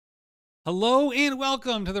Hello and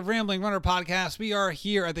welcome to the Rambling Runner Podcast. We are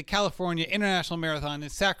here at the California International Marathon in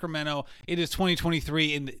Sacramento. It is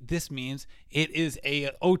 2023, and this means it is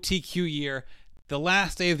a OTQ year, the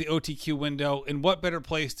last day of the OTQ window. And what better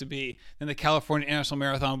place to be than the California International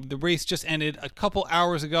Marathon? The race just ended a couple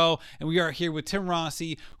hours ago, and we are here with Tim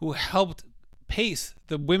Rossi, who helped pace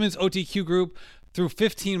the women's OTQ group through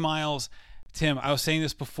 15 miles. Tim, I was saying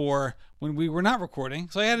this before when we were not recording,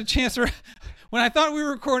 so I had a chance to, when I thought we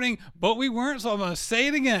were recording, but we weren't, so I'm going to say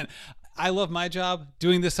it again. I love my job.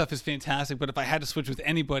 Doing this stuff is fantastic, but if I had to switch with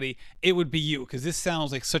anybody, it would be you, because this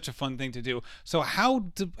sounds like such a fun thing to do. So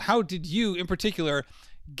how did you, in particular,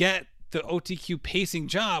 get the OTQ pacing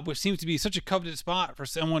job, which seems to be such a coveted spot for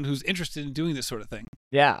someone who's interested in doing this sort of thing?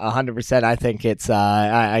 Yeah, 100%. I think it's,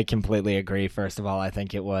 I completely agree. First of all, I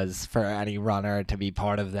think it was for any runner to be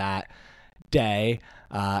part of that day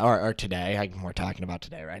or today. We're talking about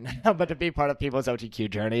today right now, but to be part of people's OTQ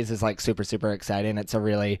journeys is like super, super exciting. It's a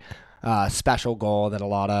really special goal that a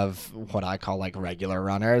lot of what I call like regular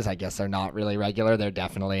runners, I guess they're not really regular. They're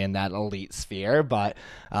definitely in that elite sphere, but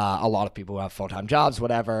a lot of people who have full-time jobs,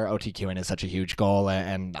 whatever, OTQing is such a huge goal,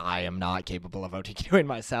 and I am not capable of OTQing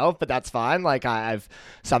myself, but that's fine. Like I've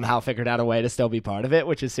somehow figured out a way to still be part of it,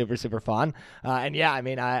 which is super, super fun. And yeah, I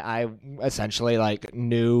mean, I essentially like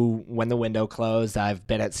knew when the window closed. I've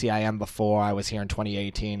been at CIM before. I was here in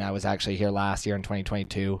 2018. I was actually here last year in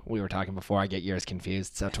 2022. We were talking before. I get years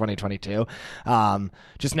confused. So 2022.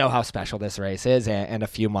 Just know how special this race is. And a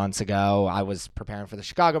few months ago, I was preparing for the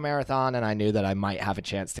Chicago Marathon, and I knew that I might have a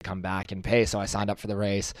chance to come back and pace. So I signed up for the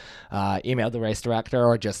race, emailed the race director,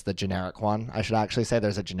 or just the generic one. I should actually say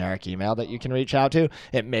there's a generic email that you can reach out to.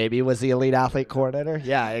 It maybe was the elite athlete coordinator.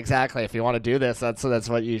 Yeah, exactly. If you want to do this, that's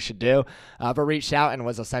what you should do. But reached out and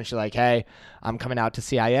was essentially like, hey, I'm coming out to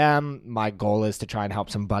CIM. My goal is to try and help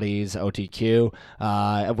some buddies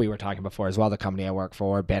OTQ. We were talking before as well. The company I work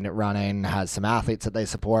for, Bandit Running, has some athletes that they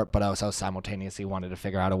support, but also simultaneously wanted to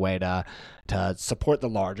figure out a way to support the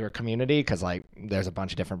larger community, because like there's a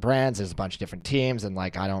bunch of different brands, there's a bunch of different teams, and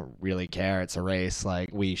like I don't really care. It's a race. Like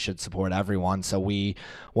we should support everyone. So we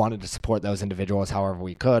wanted to support those individuals however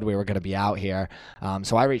we could. We were going to be out here.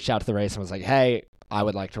 So I reached out to the race and was like, hey, I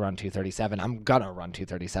would like to run 237. I'm going to run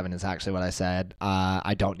 237 is actually what I said.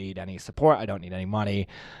 I don't need any support. I don't need any money.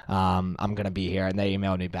 I'm going to be here. And they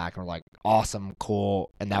emailed me back and were like, awesome,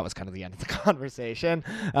 cool. And that was kind of the end of the conversation.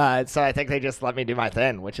 So I think they just let me do my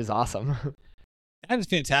thing, which is awesome. That is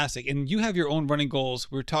fantastic. And you have your own running goals.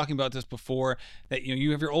 We were talking about this before, that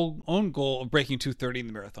you have your own goal of breaking 230 in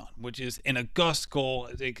the marathon, which is an august goal.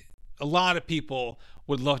 Like, a lot of people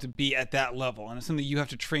would love to be at that level, and it's something you have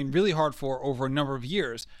to train really hard for over a number of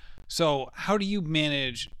years. So how do you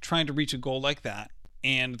manage trying to reach a goal like that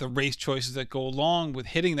and the race choices that go along with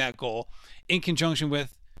hitting that goal in conjunction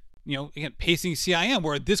with, again, pacing CIM,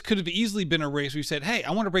 where this could have easily been a race where you said, hey,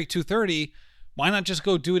 I want to break 230. Why not just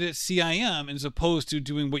go do it at CIM as opposed to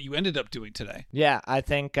doing what you ended up doing today? Yeah, I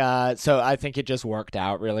think I think it just worked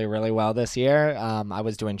out really, really well this year. I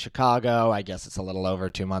was doing Chicago. I guess it's a little over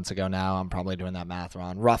 2 months ago now. I'm probably doing that math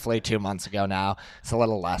wrong. Roughly 2 months ago now. It's a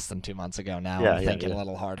little less than 2 months ago now. I'm thinking a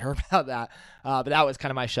little harder about that. But that was kind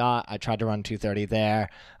of my shot. I tried to run 230 there.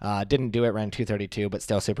 Didn't do it, ran 232, but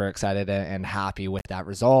still super excited and happy with that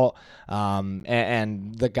result.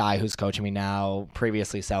 And the guy who's coaching me now,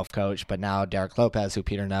 previously self-coached, but now Derek Lopez, who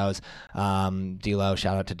Peter knows, D-Lo,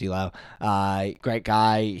 shout out to D-Lo, great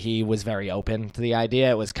guy. He was very open to the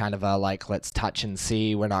idea. It was kind of a like, let's touch and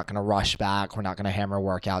see. We're not going to rush back. We're not going to hammer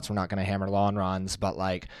workouts. We're not going to hammer long runs, but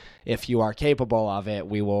like, if you are capable of it,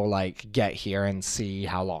 we will like get here and see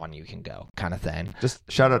how long you can go, kind of thing. Just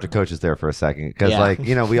shout out to coaches there for a second, because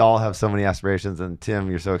we all have so many aspirations, and Tim,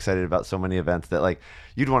 you're so excited about so many events that like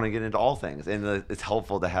you'd want to get into all things, and it's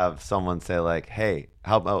helpful to have someone say like, hey,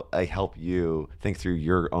 how about I help you think through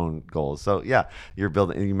your own goals? So yeah, you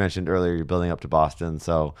mentioned earlier you're building up to Boston,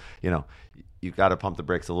 so you've got to pump the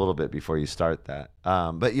brakes a little bit before you start that.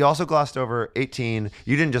 But you also glossed over 18.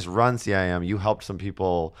 You didn't just run CIM. You helped some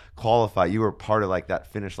people qualify. You were part of like that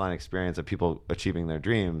finish line experience of people achieving their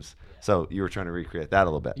dreams. So you were trying to recreate that a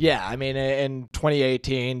little bit. Yeah, I mean, in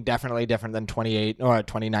 2018, definitely different than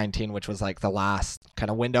 2019, which was like the last kind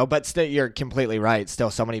of window. But still, you're completely right. Still,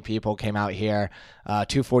 so many people came out here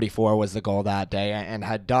 2:44 was the goal that day, and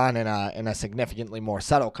had done in a significantly more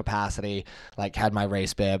subtle capacity, like had my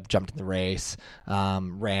race bib, jumped in the race,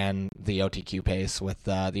 ran the OTQ pace with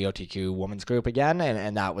the OTQ women's group again,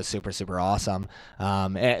 and that was super, super awesome.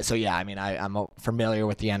 So yeah, I mean, I'm familiar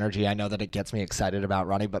with the energy. I know that it gets me excited about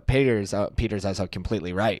running, but Peter's also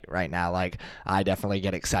completely right now. Like, I definitely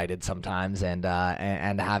get excited sometimes, and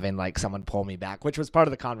having like someone pull me back, which was part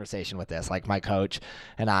of the conversation with this. Like, my coach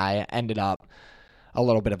and I ended up a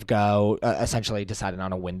little bit of go, essentially decided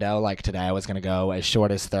on a window. Like, today I was going to go as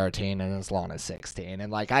short as 13 and as long as 16. And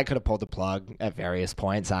like, I could have pulled the plug at various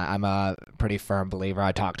points. I'm a pretty firm believer.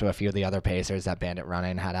 I talked to a few of the other pacers that Bandit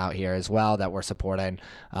Running had out here as well that were supporting,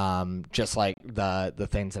 just like the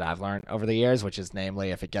things that I've learned over the years, which is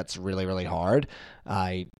namely, if it gets really, really hard,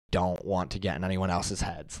 I don't want to get in anyone else's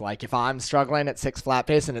heads. Like, if I'm struggling at 6 flat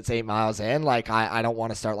pace and it's 8 miles in, like, I don't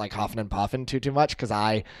want to start like huffing and puffing too much, because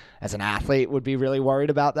I, as an athlete, would be really worried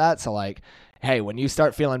about that. So like, hey, when you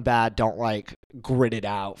start feeling bad, don't like grit it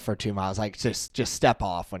out for 2 miles. Like, just step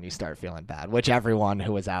off when you start feeling bad, which everyone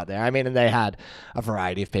who was out there, I mean, and they had a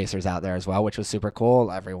variety of pacers out there as well, which was super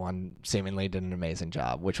cool. Everyone seemingly did an amazing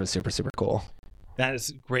job, which was super, super cool. That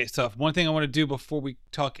is great stuff. One thing I want to do before we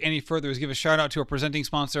talk any further is give a shout out to our presenting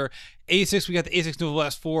sponsor, ASICS. We got the ASICS Nova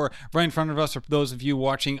Blast 4 right in front of us for those of you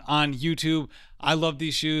watching on YouTube. I love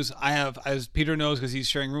these shoes. I have, as Peter knows because he's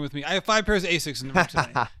sharing room with me, I have 5 pairs of ASICS in the room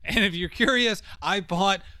tonight. And if you're curious, I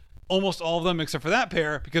bought almost all of them except for that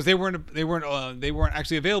pair because they weren't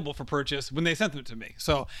actually available for purchase when they sent them to me.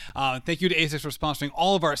 So thank you to ASICS for sponsoring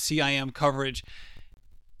all of our CIM coverage.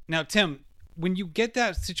 Now, Tim, when you get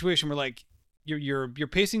that situation where like you're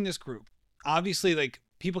pacing this group, obviously like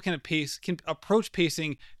people can approach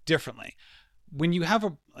pacing differently. When you have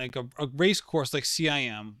a race course like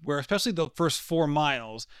CIM, where especially the first 4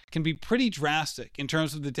 miles can be pretty drastic in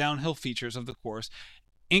terms of the downhill features of the course,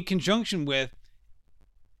 in conjunction with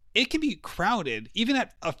it can be crowded even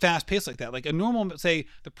at a fast pace like that. Like a normal, say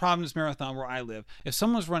the Providence Marathon where I live, if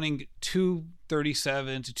someone's running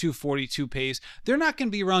 2:37 to 2:42 pace, they're not going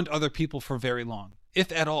to be around other people for very long,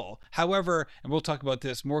 if at all. However, and we'll talk about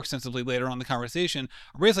this more extensively later on in the conversation,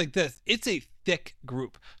 a race like this, it's a thick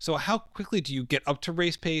group. So how quickly do you get up to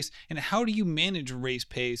race pace, and how do you manage race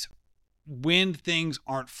pace when things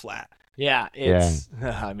aren't flat? Yeah, it's,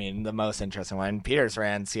 I mean, the most interesting one. Peter's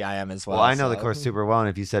ran CIM as well. Well, I know the course super well, and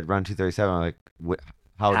if you said run 2:37, I'm like,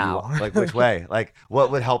 how? Do you, like, which way? Like,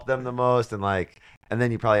 what would help them the most? And like, and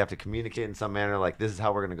then you probably have to communicate in some manner, like, this is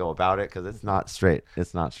how we're going to go about it, because it's not straight.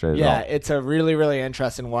 It's not straight at all. Yeah, it's a really, really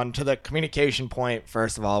interesting one. To the communication point,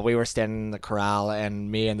 first of all, we were standing in the corral,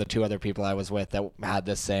 and me and the 2 other people I was with that had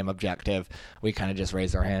this same objective, we kind of just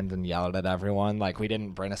raised our hand and yelled at everyone. Like, we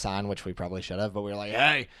didn't bring a sign, which we probably should have, but we were like,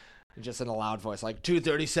 hey, just in a loud voice, like,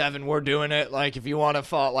 2:37, we're doing it. Like, if you want to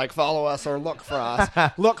follow us or look for us,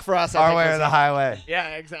 look for us. Our way or the highway.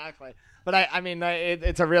 Yeah, exactly. But I mean,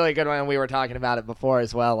 it's a really good one. And we were talking about it before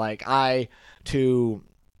as well. Like, to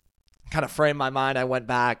kind of frame my mind, I went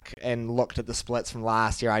back and looked at the splits from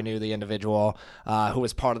last year. I knew the individual who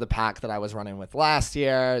was part of the pack that I was running with last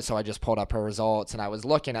year, so I just pulled up her results, and I was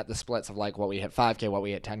looking at the splits of like what we hit 5K, what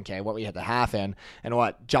we hit 10K, what we hit the half in, and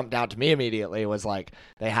what jumped out to me immediately was like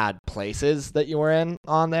they had places that you were in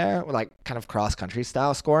on there, like kind of cross-country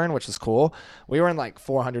style scoring, which is cool. We were in like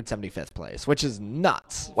 475th place, which is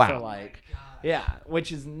nuts. Wow. For like, yeah,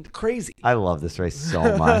 which is crazy. I love this race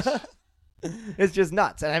so much. It's just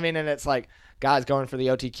nuts. And I mean, and it's like guys going for the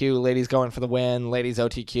OTQ, ladies going for the win, ladies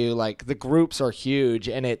OTQ, like the groups are huge.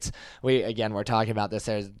 And we're talking about this.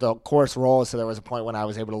 There's the course rolls. So there was a point when I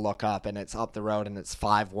was able to look up and it's up the road and it's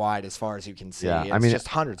 5 wide as far as you can see. Yeah, It's just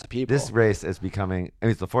hundreds of people. This race is becoming, I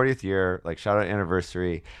mean, it's the 40th year, like shout out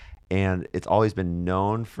anniversary. And it's always been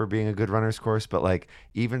known for being a good runner's course. But like,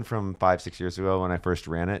 even from 5-6 years ago when I first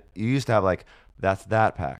ran it, you used to have like, that's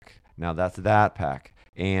that pack. Now that's that pack.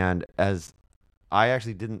 And as I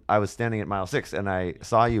was standing at mile 6 and I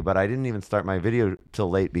saw you, but I didn't even start my video till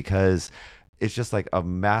late because it's just like a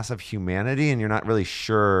massive humanity and you're not really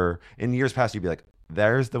sure. In years past, you'd be like,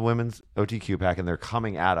 there's the women's OTQ pack and they're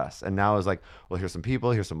coming at us. And now it's like, well, here's some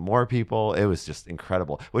people, here's some more people. It was just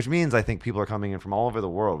incredible, which means I think people are coming in from all over the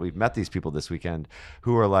world. We've met these people this weekend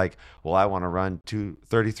who are like, well, I want to run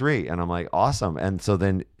 2:33. And I'm like, awesome. And so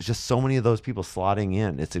then just so many of those people slotting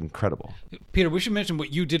in. It's incredible. Peter, we should mention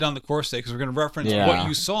what you did on the course today because we're going to reference what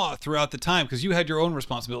you saw throughout the time because you had your own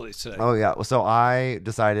responsibilities today. Oh, yeah. Well, so I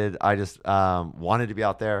decided I just wanted to be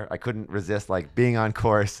out there. I couldn't resist like being on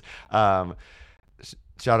course.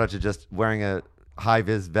 Shout out to just wearing a high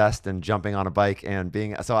vis vest and jumping on a bike and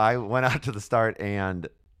so I went out to the start and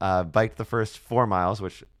biked the first 4 miles,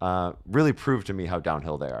 which really proved to me how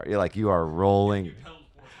downhill they are. You are rolling.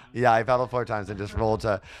 Yeah, I paddled 4 times and just rolled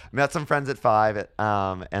to, met some friends at 5,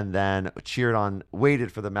 and then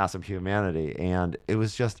waited for the massive humanity. And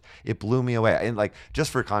it blew me away. And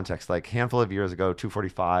just for context, handful of years ago,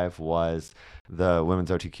 245 was the women's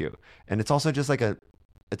OTQ. And it's also just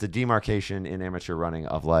it's a demarcation in amateur running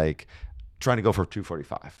of trying to go for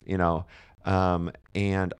 245,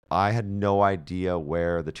 and I had no idea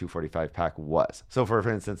where the 245 pack was. So for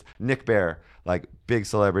instance, Nick Bear, big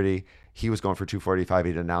celebrity, he was going for 245.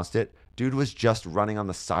 He'd announced it. Dude was just running on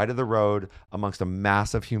the side of the road amongst a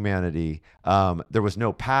massive humanity. There was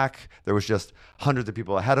no pack. There was just hundreds of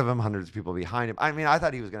people ahead of him, hundreds of people behind him. I mean, I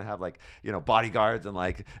thought he was going to have bodyguards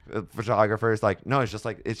and photographers. No, it's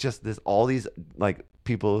just this, all these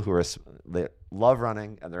people who they love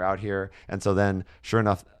running and they're out here. And so then sure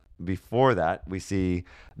enough, before that, we see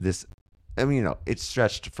this. I mean, it's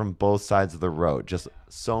stretched from both sides of the road. Just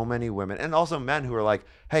so many women and also men who are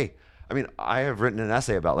hey, I mean, I have written an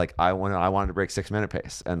essay about I wanted to break 6-minute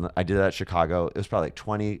pace, and I did that at Chicago. It was probably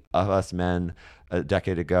 20 of us men a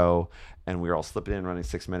decade ago, and we were all slipping in running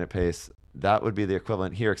 6-minute pace. That would be the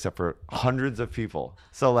equivalent here, except for hundreds of people.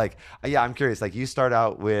 So yeah, I'm curious. You start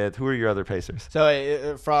out with, who are your other pacers?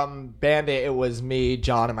 So from Bandit, it was me,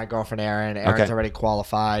 John, and my girlfriend Erin. Erin's already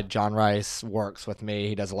qualified. John Rice works with me.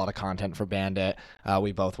 He does a lot of content for Bandit.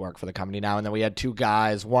 We both work for the company now. And then we had 2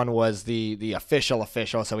 guys. One was the official,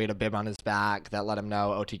 so he had a bib on his back that let him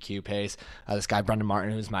know OTQ pace. This guy, Brendan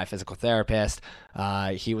Martin, who's my physical therapist,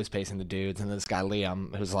 he was pacing the dudes. And this guy,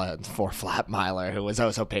 Liam, who's a 4-flat miler, who was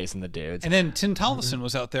also pacing the dudes. And then Tim Tollefson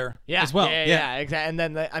was out there as well. Yeah, exactly. And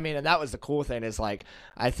then, and that was the cool thing is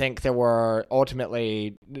I think there were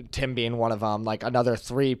ultimately, Tim being one of them, another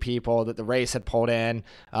 3 people that the race had pulled in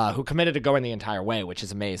who committed to going the entire way, which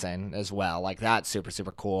is amazing as well. That's super,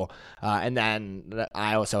 super cool. And then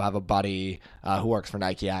I also have a buddy who works for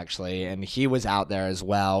Nike actually, and he was out there as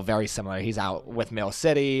well. Very similar. He's out with Mill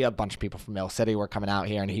City. A bunch of people from Mill City were coming out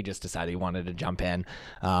here, and he just decided he wanted to jump in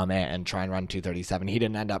and try and run 237. He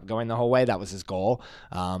didn't end up going the whole way. That was his goal.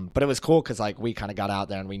 But it was cool because we kind of got out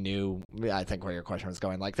there and we knew, I think where your question was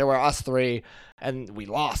going, there were us 3 and we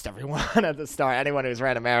lost everyone at the start. Anyone who's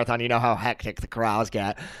ran a marathon, you know how hectic the corrals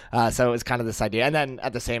get. So it was kind of this idea. And then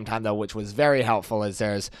at the same time though, which was very helpful, is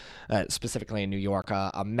there's specifically in New York,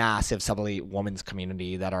 a massive sub-elite women's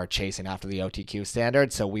community that are chasing after the OTQ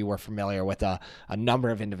standard. So we were familiar with a number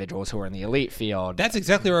of individuals who were in the elite field. That's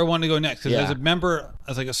exactly where I wanted to go next. Because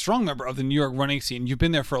as a strong member of the New York running scene, you've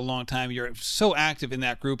been there for a long time. You're so active in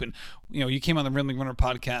that group, and you came on the Rambling Runner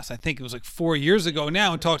podcast, I think it was 4 years ago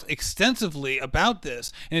now, and talked extensively about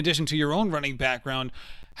this in addition to your own running background.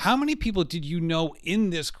 How many people did you know in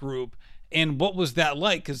this group, and what was that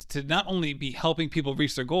like? Because to not only be helping people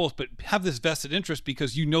reach their goals, but have this vested interest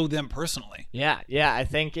because you know them personally. Yeah, I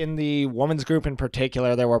think in the women's group in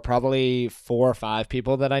particular, there were probably 4 or 5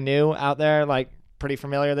 people that I knew out there pretty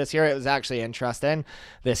familiar this year. It was actually interesting.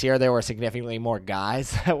 This year there were significantly more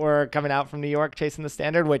guys that were coming out from New York chasing the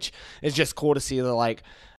standard, which is just cool to see the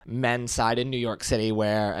men's side in New York City,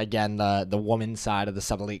 where again the women's side of the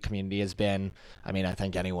sub-elite community has been, I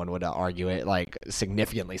think anyone would argue it,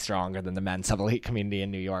 significantly stronger than the men's sub-elite community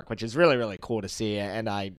in New York, which is really, really cool to see. And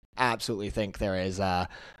I absolutely think there is a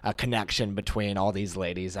connection between all these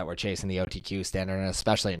ladies that were chasing the OTQ standard, and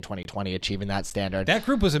especially in 2020 achieving that standard. That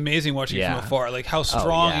group was amazing watching from afar, how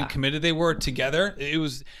strong and committed they were together. It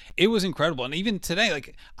was incredible. And even today,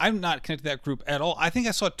 I'm not connected to that group at all. I think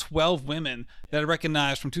I saw 12 women that I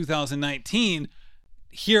recognized from 2019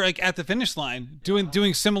 here at the finish line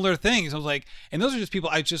doing similar things. I was and those are just people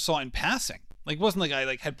I just saw in passing. It wasn't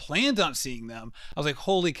I had planned on seeing them. I was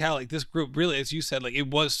holy cow, this group really, as you said, it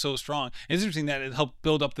was so strong. It's interesting that it helped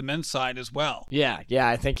build up the men's side as well. Yeah,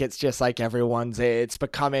 I think it's just it's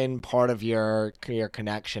becoming part of your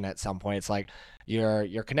connection at some point. It's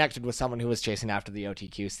you're connected with someone who was chasing after the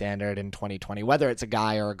OTQ standard in 2020, whether it's a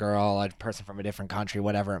guy or a girl, a person from a different country,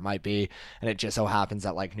 whatever it might be. And it just so happens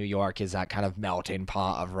that New York is that kind of melting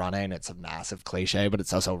pot of running. It's a massive cliche, but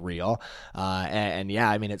it's also real.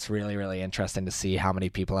 It's really, really interesting to see how many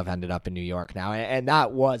people have ended up in New York now. And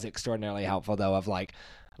that was extraordinarily helpful though, of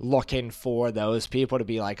looking for those people to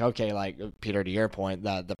be okay, Peter, to your point,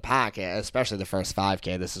 the pack, especially the first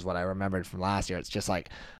 5K, this is what I remembered from last year. It's just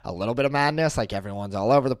a little bit of madness. Everyone's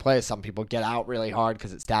all over the place. Some people get out really hard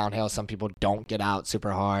because it's downhill. Some people don't get out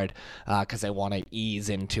super hard because they want to ease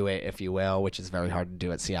into it, if you will, which is very hard to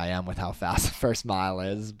do at CIM with how fast the first mile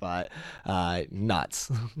is, but nuts.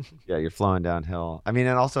 Yeah, you're flowing downhill. And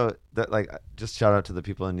also just shout out to the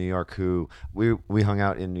people in New York who we hung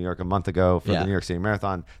out in New York a month ago for the New York City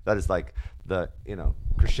Marathon. marathon. That is like the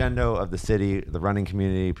crescendo of the city, the running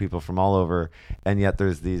community, people from all over, and yet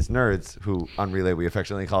there's these nerds who on Relay we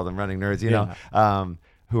affectionately call them running nerds,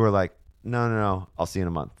 who are like, no, I'll see you in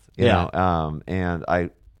a month, you know. And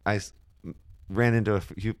I ran into a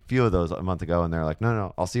few of those a month ago, and they're like,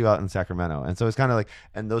 no, I'll see you out in Sacramento. And so it's kind of like,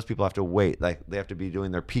 and those people have to wait, like they have to be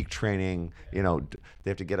doing their peak training, they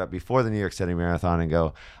have to get up before the New York City Marathon and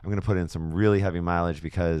go, I'm going to put in some really heavy mileage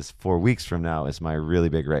because 4 weeks from now is my really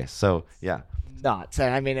big race. So yeah. Nuts.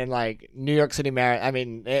 And I mean, in like New York City Marathon, I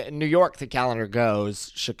mean, in New York, the calendar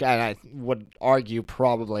goes, and I would argue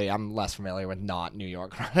probably, I'm less familiar with not New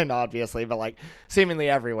York running, obviously, but like seemingly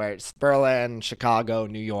everywhere. It's Berlin, Chicago,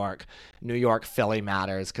 New York, Philly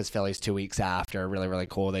matters because Philly's 2 weeks after. Really, really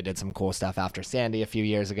cool. They did some cool stuff after Sandy a few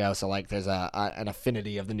years ago. So like there's an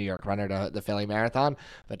affinity of the New York runner to the Philly Marathon.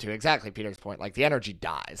 But to exactly Peter's point, like the energy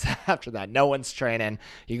dies after that. No one's training.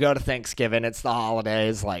 You go to Thanksgiving, it's the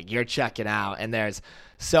holidays, like you're checking out, and there's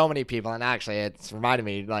so many people. And actually it's reminded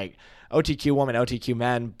me, like OTQ women, OTQ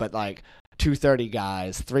men, but like 230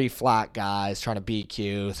 guys, 3 flat guys trying to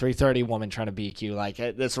BQ, 330 women trying to BQ. Like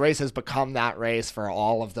this race has become that race for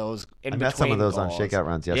all of those in between. I met some of those goals. on shakeout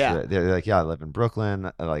runs yesterday. They're like, I live in Brooklyn.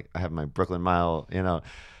 Like I have my Brooklyn Mile,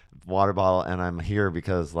 water bottle, and I'm here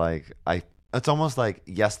because like it's almost like,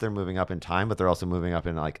 yes, they're moving up in time, but they're also moving up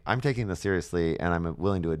in like, I'm taking this seriously, and I'm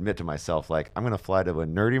willing to admit to myself, like, I'm going to fly to a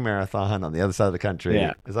nerdy marathon on the other side of the country.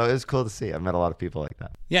 Yeah. So it was cool to see. I've met a lot of people like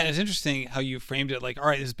that. Yeah, it's interesting how you framed it. Like, all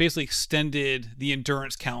right, this basically extended the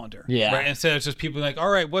endurance calendar. Yeah. Right? Instead of just people like, all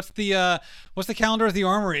right, what's the calendar of the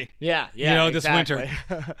Armory? Yeah. This winter.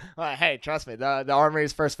 Well, hey, trust me, the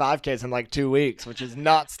Armory's first 5K is in like 2 weeks, which is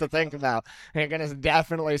nuts to think about. And you're going to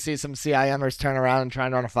definitely see some CIMers turn around and try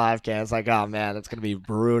and run a 5K. It's like, oh man, it's going to be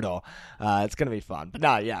brutal. It's going to be fun. But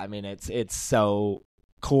no, yeah, I mean, it's so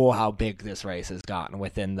cool how big this race has gotten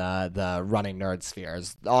within the running nerd sphere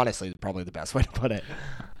is honestly probably the best way to put it.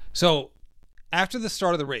 So after the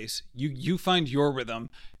start of the race, you find your rhythm.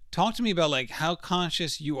 Talk to me about like how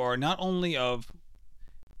conscious you are not only of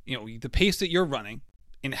the pace that you're running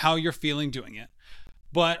and how you're feeling doing it,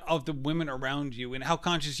 but of the women around you and how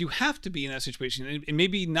conscious you have to be in that situation. And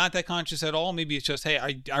maybe not that conscious at all. Maybe it's just,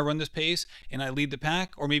 hey, I run this pace and I lead the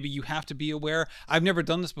pack, or maybe you have to be aware. I've never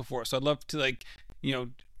done this before, so I'd love to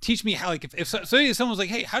teach me how, like, if someone was like,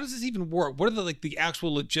 hey, how does this even work? What are the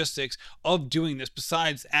actual logistics of doing this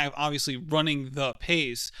besides obviously running the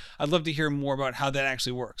pace? I'd love to hear more about how that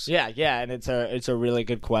actually works. Yeah, and it's a really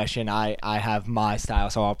good question. I have my style,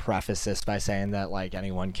 so I'll preface this by saying that like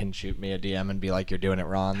anyone can shoot me a DM and be like, you're doing it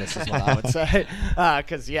wrong. This is what I would say.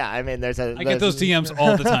 Because I mean, I get those DMs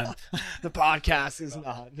all the time. The podcast is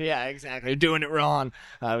not. Yeah, exactly. You're doing it wrong.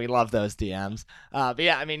 We love those DMs. But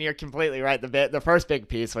yeah, I mean, you're completely right. The first big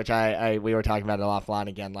piece, which we were talking about it offline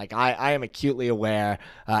again, like I am acutely aware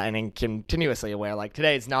and continuously aware, like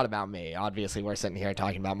today is not about me. Obviously we're sitting here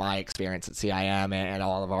talking about my experience at CIM and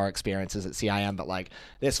all of our experiences at CIM, but like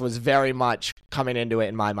this was very much coming into it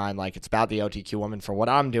in my mind, like it's about the OTQ woman for what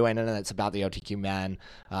I'm doing, and then it's about the OTQ men.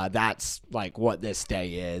 That's like what this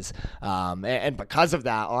day is, and because of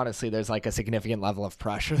that, honestly, there's like a significant level of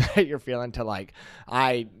pressure that you're feeling to like,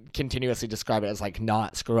 I continuously describe it as like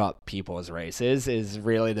not screw up people's races is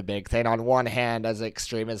really the big thing. On one hand, as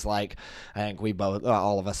extreme as like, I think we both,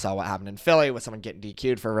 all of us saw what happened in Philly with someone getting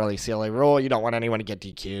DQ'd for a really silly rule. You don't want anyone to get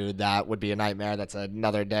DQ'd. That would be a nightmare. That's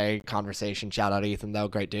another day conversation. Shout out Ethan though.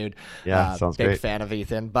 Great dude. Yeah. Sounds big great. Fan of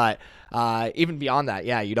Ethan. But even beyond that,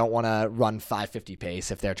 yeah, you don't want to run 550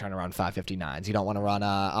 pace if they're trying to run 559s. You don't want to run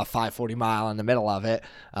a 540 mile in the middle of it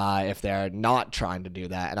if they're not trying to do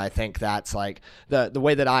that. And I think that's like the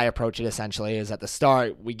way that I approach it essentially is at the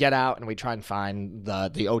start, we get out and we try and find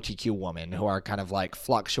the OTQ women who are kind of like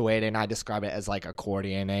fluctuating. I describe it as like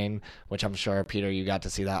accordioning, which I'm sure, Peter, you got to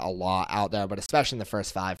see that a lot out there, but especially in the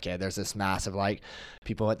first 5K, there's this massive, like,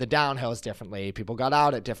 people hit the downhills differently, people got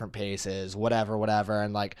out at different paces, whatever.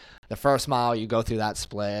 And like the first mile, you go through that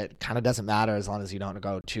split, kind of doesn't matter as long as you don't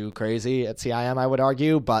go too crazy at CIM, I would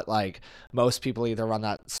argue. But like most people either run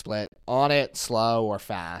that split on it, slow or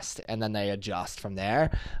fast, and then they adjust from there.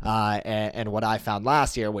 And what I found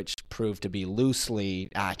last year, which proved to be loosely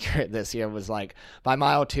accurate this year, was like by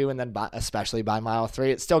mile 2 and then especially by mile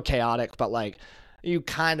 3, it's still chaotic, but like you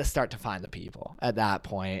kind of start to find the people at that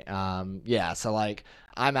point. So like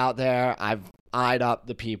I'm out there, I've eyed up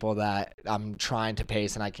the people that I'm trying to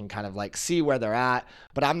pace, and I can kind of like see where they're at,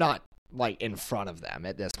 but I'm not like in front of them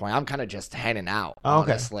at this point. I'm kind of just hanging out.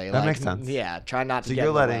 Honestly. That makes sense. Yeah, try not to.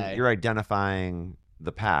 So you're identifying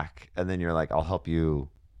the pack, and then you're like, I'll help you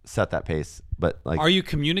set that pace. But like, are you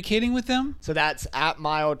communicating with them? So that's at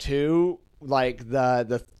mile 2. like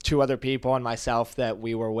the two other people and myself that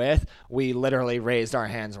we were with, we literally raised our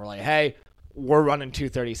hands and were like, hey, we're running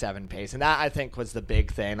 2:37 pace. And that, I think, was the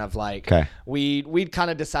big thing of like, we'd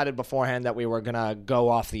kind of decided beforehand that we were going to go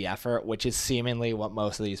off the effort, which is seemingly what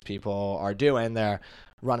most of these people are doing. They're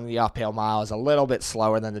running the uphill miles a little bit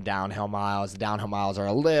slower than the downhill miles. The downhill miles are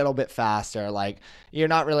a little bit faster. Like, you're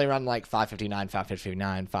not really running like 5:59,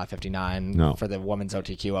 5:59, 5:59 for the women's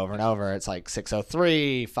OTQ over and over. It's like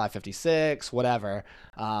 6:03, 5:56, whatever.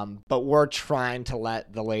 But we're trying to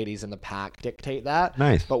let the ladies in the pack dictate that.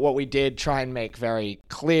 Nice. But what we did try and make very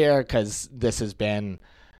clear, because this has been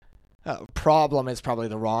problem is probably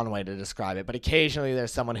the wrong way to describe it, but occasionally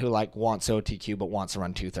there's someone who like wants OTQ but wants to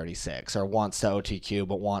run 2:36, or wants to OTQ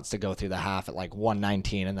but wants to go through the half at like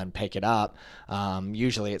 1:19 and then pick it up.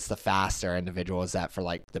 Usually it's the faster individuals that for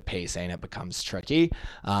like the pacing it becomes tricky.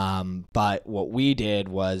 But what we did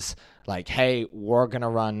was like, hey, we're gonna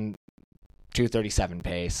run 2:37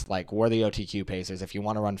 pace. Like, we're the OTQ pacers. If you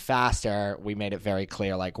want to run faster, we made it very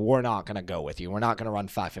clear, like, we're not going to go with you. We're not going to run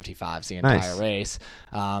 5:55s the entire race.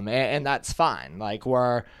 And that's fine. Like,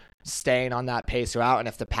 we're staying on that pace throughout. And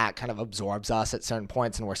if the pack kind of absorbs us at certain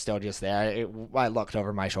points and we're still just there, I looked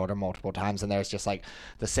over my shoulder multiple times and there's just like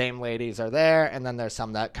the same ladies are there. And then there's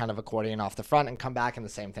some that kind of accordion off the front and come back, and the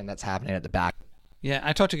same thing that's happening at the back. Yeah,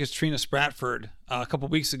 I talked to Katrina Spratford a couple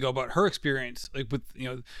weeks ago about her experience, like with,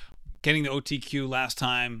 getting the OTQ last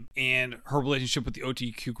time and her relationship with the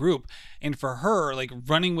OTQ group. And for her, like,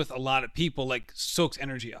 running with a lot of people, like, soaks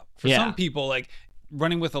energy up. For some people, like,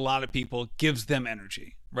 running with a lot of people gives them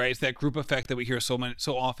energy, right? It's that group effect that we hear so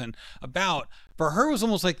often about. For her, it was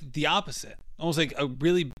almost like the opposite. Almost like a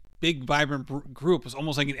really big, vibrant group was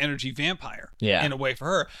almost like an energy vampire in a way for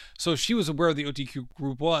her. So she was aware of the OTQ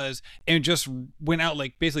group was, and just went out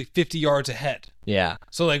like basically 50 yards ahead. Yeah.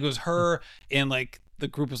 So like it was her and like, the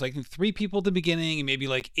group was like 3 people at the beginning and maybe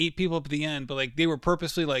like 8 people up at the end, but like they were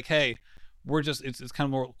purposely like, hey, we're just, it's kind of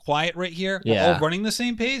more quiet right here. We're all running the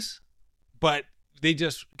same pace, but they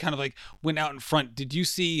just kind of like went out in front. Did you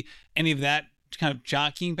see any of that kind of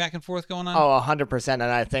jockeying back and forth going on? Oh, 100%. And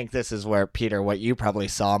I think this is where, Peter, what you probably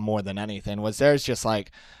saw more than anything was there's just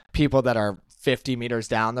like people that are 50 meters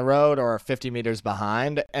down the road or 50 meters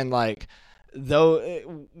behind, and like,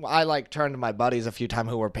 though I like turned to my buddies a few times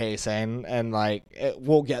who were pacing and like,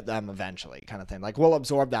 we'll get them eventually kind of thing. Like, we'll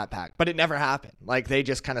absorb that pack, but it never happened. Like, they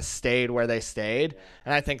just kind of stayed where they stayed.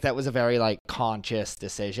 And I think that was a very like conscious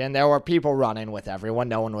decision. There were people running with everyone.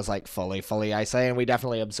 No one was like fully isolated. We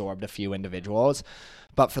definitely absorbed a few individuals,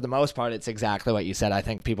 but for the most part, it's exactly what you said. I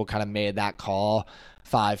think people kind of made that call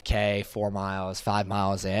 5K, 4 miles, 5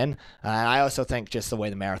 miles in. And I also think just the way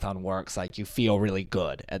the marathon works, like, you feel really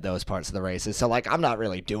good at those parts of the races. So like, I'm not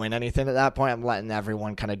really doing anything at that point. I'm letting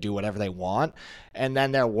everyone kind of do whatever they want. And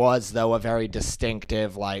then there was, though, a very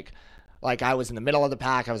distinctive, like I was in the middle of the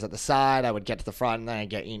pack, I was at the side, I would get to the front and then I'd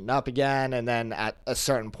get eaten up again. And then at a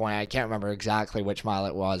certain point, I can't remember exactly which mile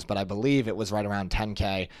it was, but I believe it was right around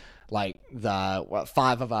 10K. Like, the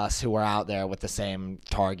 5 of us who were out there with the same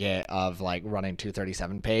target of like running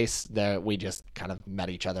 2:37 pace, there we just kind of met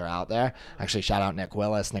each other out there. Actually, shout out Nick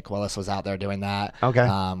Willis. Nick Willis was out there doing that. Okay.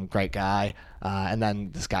 Great guy. And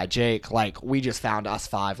then this guy Jake, like, we just found us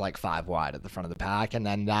 5 like 5 wide at the front of the pack, and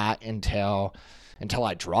then that until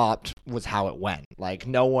I dropped was how it went. Like,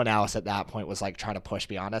 no one else at that point was like trying to push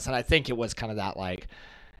beyond us, and I think it was kind of that, like,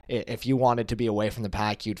 if you wanted to be away from the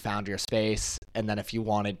pack, you'd found your space. And then if you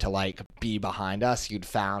wanted to like be behind us, you'd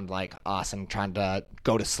found like us and trying to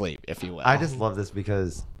go to sleep, if you will. I just love this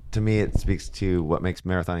because to me, it speaks to what makes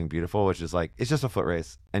marathoning beautiful, which is like, it's just a foot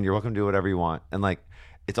race and you're welcome to do whatever you want. And like,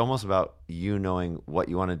 it's almost about you knowing what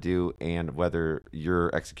you want to do and whether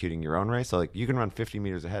you're executing your own race. So like, you can run 50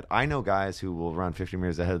 meters ahead. I know guys who will run 50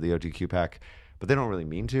 meters ahead of the OTQ pack, but they don't really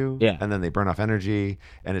mean to. Yeah. And then they burn off energy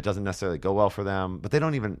and it doesn't necessarily go well for them, but they're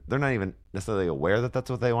not even necessarily aware that that's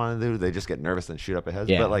what they want to do. They just get nervous and shoot up ahead.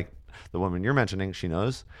 Yeah. But like the woman you're mentioning, she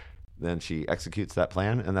knows, then she executes that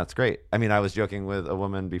plan, and that's great. I mean, I was joking with a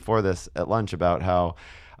woman before this at lunch about how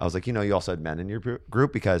I was like, you also had men in your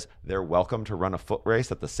group because they're welcome to run a foot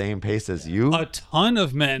race at the same pace as you. A ton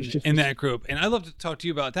of men in that group. And I'd love to talk to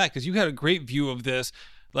you about that because you had a great view of this.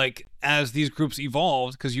 Like, as these groups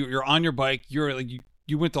evolved, because you're on your bike, you're like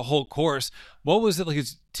you went the whole course. What was it like?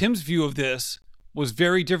 Tim's view of this was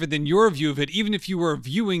very different than your view of it, even if you were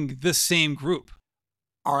viewing the same group.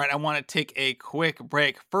 All right, I want to take a quick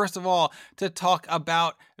break. First of all, to talk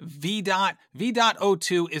about VDOT.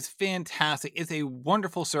 VDOT02 is fantastic. It's a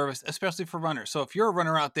wonderful service, especially for runners. So if you're a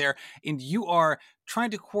runner out there and you are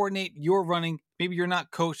trying to coordinate your running. Maybe you're not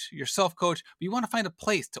coach, you're self-coach, but you want to find a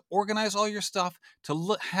place to organize all your stuff,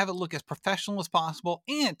 to have it look as professional as possible,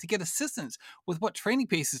 and to get assistance with what training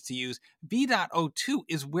paces to use. V.02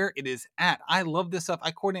 is where it is at. I love this stuff. I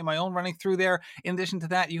coordinate my own running through there. In addition to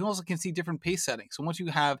that, you also can see different pace settings. So once you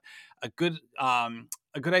have a good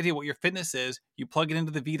idea what your fitness is, you plug it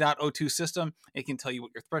into the V.02 system. It can tell you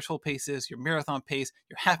what your threshold pace is, your marathon pace,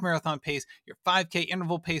 your half marathon pace, your 5K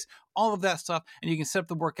interval pace, all of that stuff. And you can set up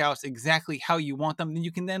the workouts exactly how you want them. Then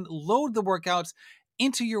you can then load the workouts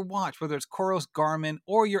into your watch, whether it's Coros, Garmin,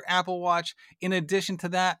 or your Apple Watch. In addition to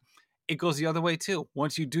that, it goes the other way too.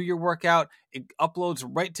 Once you do your workout, it uploads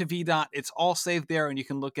right to VDOT. It's all saved there, and you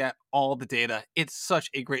can look at all the data. It's such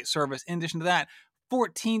a great service. In addition to that,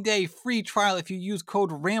 14-day free trial if you use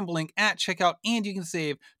code RAMBLING at checkout, and you can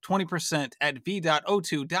save 20% at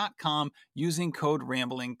v.02.com using code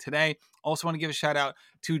RAMBLING today. Also want to give a shout out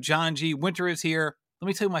to John G. Winter is here. Let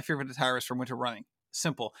me tell you my favorite attires for winter running.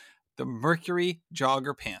 Simple. The Mercury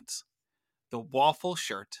jogger pants, the waffle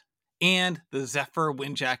shirt, and the Zephyr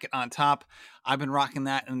wind jacket on top. I've been rocking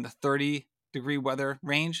that in the 30-degree weather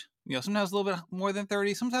range. Sometimes a little bit more than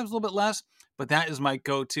 30, sometimes a little bit less, but that is my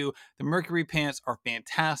go-to. The Mercury pants are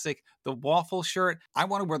fantastic. The waffle shirt, I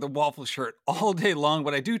want to wear the waffle shirt all day long,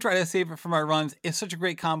 but I do try to save it for my runs. It's such a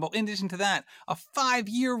great combo. In addition to that, a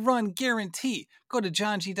 5-year run guarantee. Go to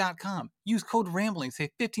johng.com. Use code RAMBLING.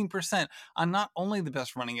 Save 15% on not only the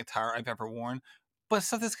best running attire I've ever worn, but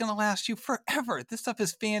stuff that's going to last you forever. This stuff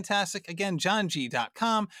is fantastic. Again,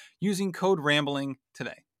 johng.com, using code RAMBLING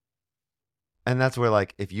today. And that's where,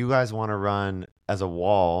 like, if you guys want to run as a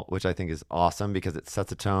wall, which I think is awesome because it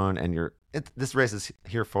sets a tone, and this race is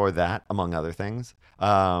here for that, among other things.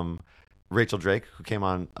 Rachel Drake, who came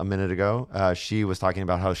on a minute ago, she was talking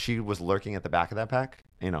about how she was lurking at the back of that pack.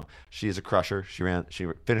 She is a crusher. She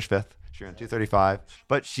finished 5th. She ran 2:35,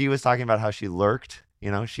 but she was talking about how she lurked.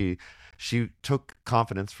 She took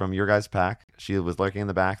confidence from your guys' pack. She was lurking in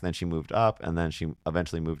the back, then she moved up, and then she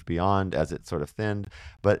eventually moved beyond as it sort of thinned.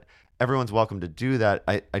 But everyone's welcome to do that.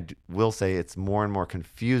 I will say it's more and more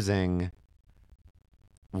confusing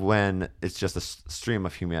when it's just a stream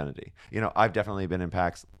of humanity. I've definitely been in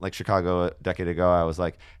packs like Chicago a decade ago. I was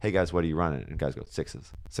like, hey guys, what are you running? And guys go,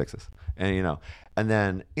 sixes. And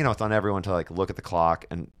then, it's on everyone to like look at the clock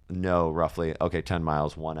and know roughly, okay, 10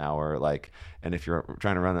 miles, 1 hour. And if you're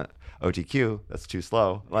trying to run an OTQ, that's too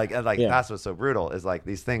slow. That's what's so brutal is like,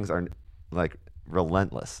 these things are like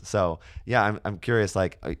relentless. So yeah, I'm curious,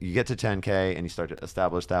 like you get to 10K and you start to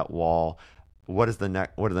establish that wall. What do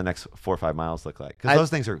the next 4 or 5 miles look like? Because those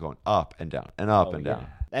things are going up and down and up and down.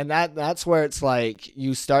 And that's where it's like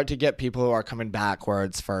you start to get people who are coming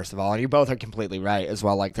backwards, first of all. And you both are completely right as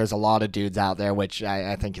well. Like there's a lot of dudes out there, which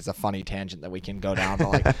I think is a funny tangent that we can go down. But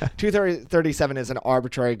like 237 is an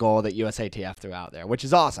arbitrary goal that USATF threw out there, which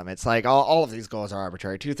is awesome. It's like all of these goals are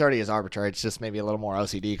arbitrary. 230 is arbitrary. It's just maybe a little more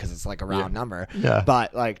OCD because it's like a round number. Yeah.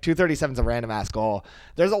 But like 237 is a random ass goal.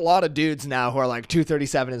 There's a lot of dudes now who are like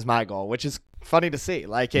 237 is my goal, which is funny to see.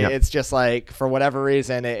 Like it's just like for whatever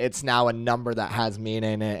reason it's now a number that has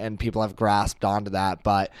meaning and people have grasped onto that.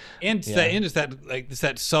 But it's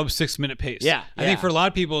that sub 6 minute pace. I think for a lot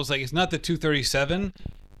of people it's like it's not the 237.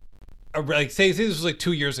 Like say this was like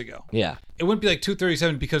 2 years ago. Yeah, it wouldn't be like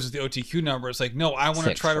 237 because of the OTQ number. It's like no, I want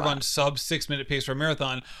to try to run sub 6 minute pace for a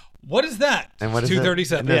marathon. What is that? And what is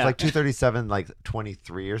 237? And there's like 237, like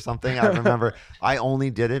 23 or something. I remember I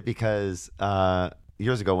only did it because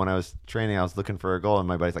years ago when I was training, I was looking for a goal, and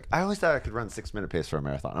my buddy's like, I always thought I could run 6 minute pace for a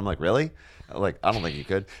marathon. I'm like, really? Like, I don't think you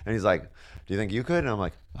could. And he's like, do you think you could? And I'm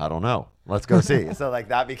like, I don't know. Let's go see. So like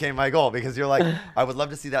that became my goal because you're like, I would love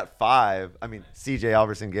to see that 5. I mean, CJ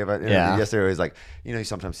Alverson gave an interview yesterday. He's like, you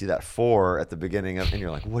sometimes see that 4 at the beginning of, and you're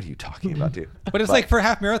like, what are you talking about, dude? But it's like for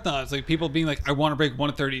half marathons, like people being like, I want to break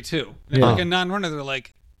 132. And like a non-runner, they're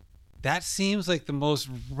like, that seems like the most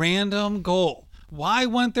random goal. Why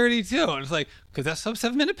 132? And it's like, because that's sub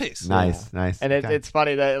 7 minute pace. Nice. And it's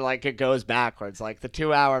funny that like it goes backwards. Like the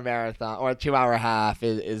 2 hour marathon or 2 hour half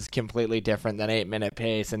is completely different than 8 minute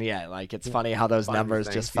pace. And it's funny how those numbers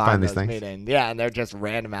just find those meetings. Yeah, and they're just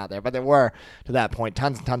random out there. But there were, to that point,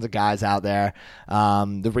 tons and tons of guys out there.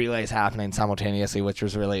 The relays happening simultaneously, which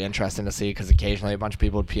was really interesting to see because occasionally a bunch of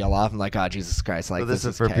people would peel off and like, oh, Jesus Christ. Like, so this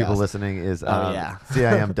is for chaos. people listening is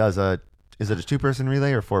CIM does is it a 2-person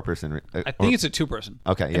relay or 4-person? I think it's a 2-person.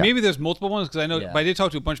 Okay, yeah. And maybe there's multiple ones because I know, but I did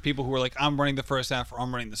talk to a bunch of people who were like, I'm running the first half or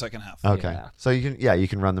I'm running the second half. Okay. Yeah. So you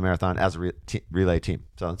can run the marathon as a relay team.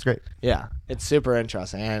 So that's great. Yeah, it's super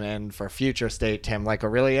interesting. And for future state, Tim, like a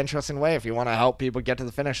really interesting way if you want to help people get to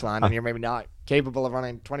the finish line and you're maybe not capable of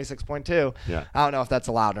running 26.2. Yeah. I don't know if that's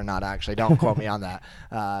allowed or not, actually. Don't quote me on that.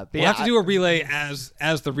 We'll have to do a relay as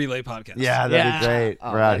the relay podcast. Yeah, that'd be great.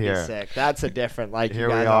 Oh, We're out that'd be here. sick. That's a different, like, Here you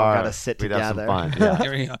guys we all are. got to sit We'd together. have some fun. Yeah.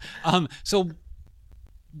 There we go. So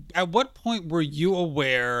at what point were you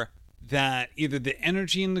aware that either the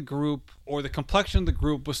energy in the group or the complexion of the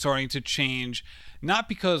group was starting to change, not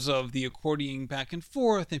because of the accordioning back and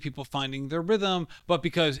forth and people finding their rhythm, but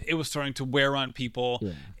because it was starting to wear on people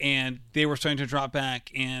and they were starting to drop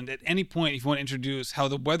back? And at any point, if you want to introduce how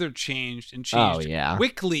the weather changed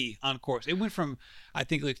quickly on course, it went from, I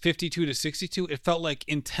think, like 52 to 62. It felt like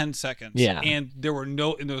in 10 seconds. Yeah. And there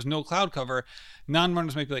was no cloud cover.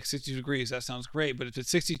 Non-runners might be like 62 degrees. That sounds great. But if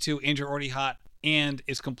it's 62 and you're already hot and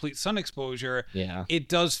it's complete sun exposure, it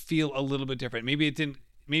does feel a little bit different.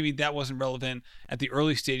 Maybe that wasn't relevant at the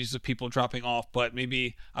early stages of people dropping off, but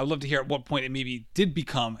maybe I would love to hear at what point it maybe did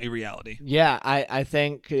become a reality. Yeah, I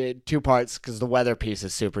think two parts, because the weather piece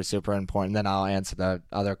is super, super important. Then I'll answer the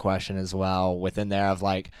other question as well within there of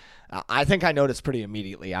like, I think I noticed pretty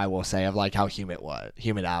immediately, I will say, of like how humid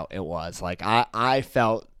out it was. Like I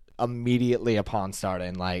felt immediately upon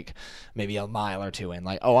starting, like maybe a mile or two in,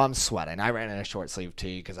 like, oh, I'm sweating. I ran in a short sleeve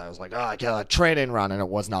tee because I was like, oh, I get a training run, and it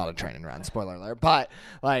was not a training run, spoiler alert. But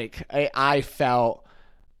like I felt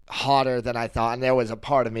hotter than I thought, and there was a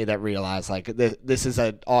part of me that realized like this is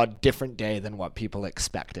a different day than what people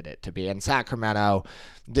expected it to be. In Sacramento,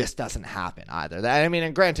 this doesn't happen either. I mean,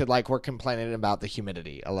 and granted, like, we're complaining about the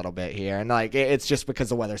humidity a little bit here, and like it's just because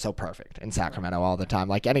the weather's so perfect in Sacramento all the time.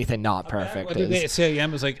 Like anything not perfect is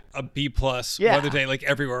CIM is like a B+ weather day, like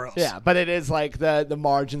everywhere else. Yeah, but it is like the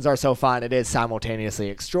margins are so fine. It is simultaneously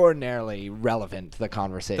extraordinarily relevant to the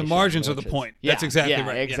conversation. The margins are the point. That's exactly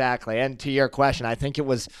right. Exactly. And to your question, I think it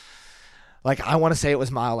was, like, I want to say it was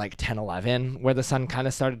mile like 10, 11 where the sun kind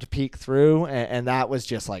of started to peek through, and that was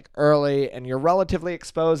just like early, and you're relatively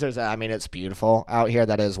exposed. It's beautiful out here.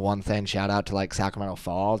 That is one thing. Shout out to like Sacramento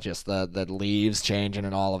fall, just the leaves changing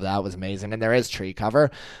and all of that was amazing. And there is tree cover,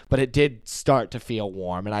 but it did start to feel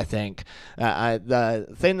warm. And I think the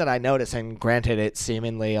thing that I noticed, and granted, it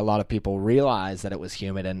seemingly a lot of people realized that it was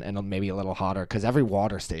humid and maybe a little hotter, because every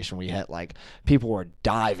water station we hit, like, people were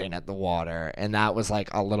diving at the water, and that was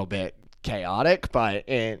like a little bit chaotic, but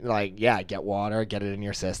get water, get it in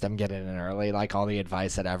your system, get it in early, like all the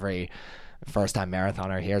advice that every first-time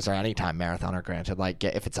marathoner hears, or any-time marathoner, granted, like,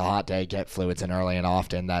 if it's a hot day, get fluids in early and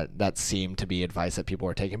often. That seemed to be advice that people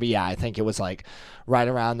were taking. But yeah, I think it was like right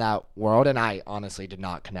around that world, and I honestly did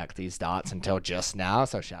not connect these dots until just now,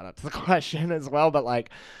 so shout out to the question as well. But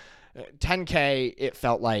like 10K, it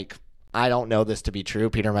felt like, I don't know this to be true.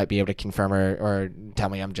 Peter might be able to confirm or tell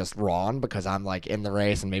me I'm just wrong, because I'm like in the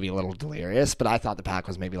race and maybe a little delirious, but I thought the pack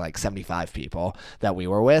was maybe like 75 people that we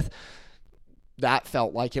were with. That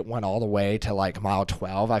felt like it went all the way to like mile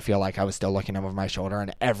 12. I feel like I was still looking over my shoulder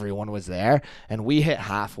and everyone was there, and we hit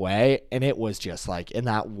halfway and it was just like, in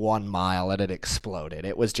that 1 mile, it had exploded.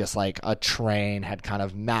 It was just like a train had kind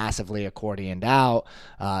of massively accordioned out.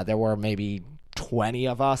 There were maybe 20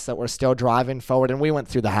 of us that were still driving forward, and we went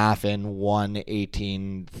through the half in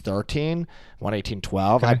 1:18:13,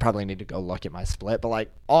 1:18:12. Okay. I I'd probably need to go look at my split, but like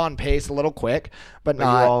on pace, a little quick, but you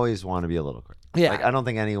not. always want to be a little quick. Yeah. Like, I don't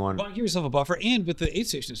think anyone. You want to give yourself a buffer, and with the aid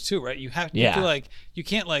stations too, right? You have to feel like you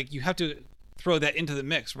can't, like, you have to throw that into the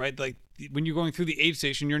mix, right? Like, when you're going through the aid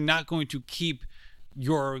station, you're not going to keep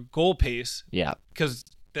your goal pace. Yeah. Because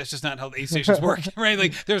that's just not how the aid stations work, right?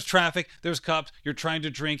 Like, there's traffic, there's cups, you're trying to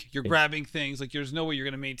drink, you're grabbing things. Like, there's no way you're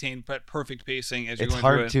going to maintain perfect pacing as you're going through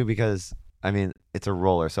it. It's hard too, because I mean, it's a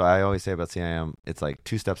roller. So I always say about CIM, it's like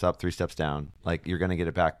 2 steps up, 3 steps down. Like, you're going to get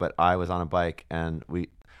it back. But I was on a bike, and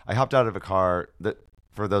I hopped out of a car that,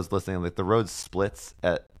 for those listening, like, the road splits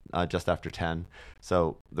at just after 10.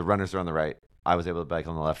 So the runners are on the right. I was able to bike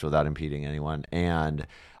on the left without impeding anyone. And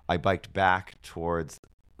I biked back towards,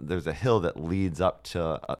 there's a hill that leads up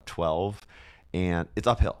to 12, and it's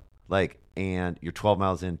uphill. Like, and you're 12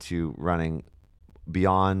 miles into running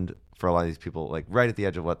beyond, for a lot of these people, like right at the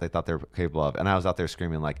edge of what they thought they were capable of. And I was out there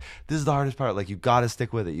screaming, like, this is the hardest part. Like, you got to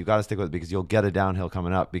stick with it. You got to stick with it, because you'll get a downhill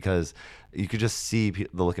coming up, because you could just see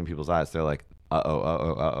the look in people's eyes. They're like,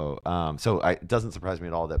 So it doesn't surprise me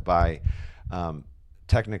at all that by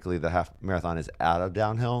technically the half marathon is out of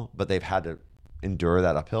downhill, but they've had to endure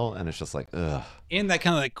that uphill, and it's just like, ugh. And that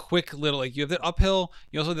kind of like quick little, like, you have that uphill,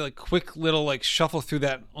 you also have that like quick little like shuffle through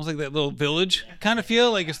that, almost like that little village kind of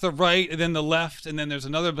feel. Like, it's the right and then the left, and then there's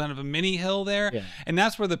another kind of a mini hill there. Yeah. And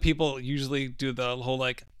that's where the people usually do the whole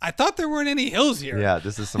like, I thought there weren't any hills here. Yeah,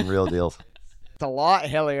 this is some real deals. a lot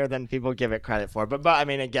hillier than people give it credit for. But I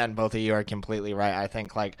mean, again, both of you are completely right. I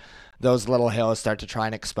think like those little hills start to try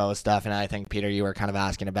and expose stuff. And I think, Peter, you were kind of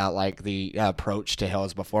asking about like the approach to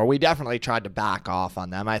hills before. We definitely tried to back off on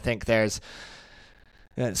them. I think there's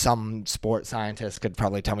some sports scientists could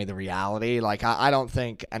probably tell me the reality. Like, I don't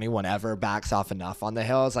think anyone ever backs off enough on the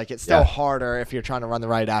hills. Like, it's still harder if you're trying to run the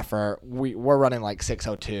right effort. We're running like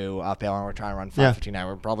 6:02 uphill, and we're trying to run 5:59.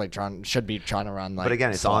 We're probably should be trying to run like. But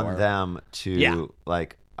again, it's slower. on them to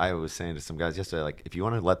like. I was saying to some guys yesterday, like, if you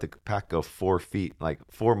want to let the pack go 4 feet, like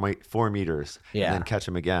 4 meters, and then catch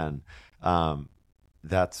them again,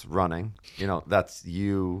 that's running. You know, that's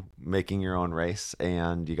you making your own race,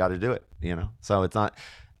 and you got to do it. You know, so it's not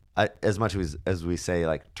as much as we say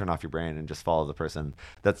like turn off your brain and just follow the person.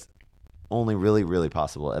 That's only really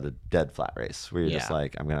possible at a dead flat race where you're just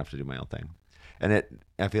like, I'm gonna have to do my own thing. And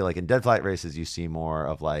I feel like in dead flat races you see more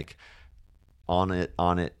of like on it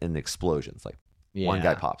and explosions, like. One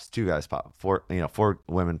guy pops, 2 guys pop, 4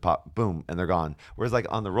 women pop, boom, and they're gone. Whereas like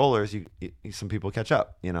on the rollers, you some people catch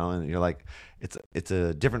up, you know, and you're like, it's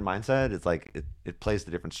a different mindset. It's like it plays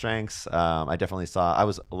to different strengths. I definitely saw. I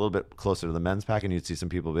was a little bit closer to the men's pack, and you'd see some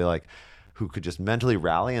people be like, who could just mentally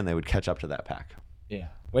rally, and they would catch up to that pack. Yeah.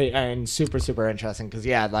 Wait, and super interesting because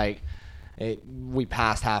like. We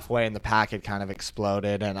passed halfway and the pack had kind of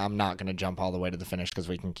exploded, and I'm not going to jump all the way to the finish because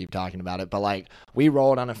we can keep talking about it, but like we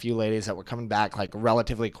rolled on a few ladies that were coming back like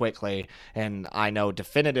relatively quickly, and I know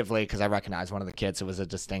definitively because I recognized one of the kits. It was a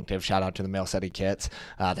distinctive shout out to the Mill City kits.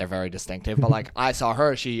 They're very distinctive, but like I saw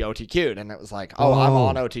her, she OTQ'd, and it was like, I'm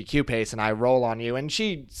on OTQ pace and I roll on you, and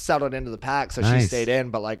she settled into the pack, so she stayed in,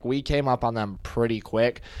 but like we came up on them pretty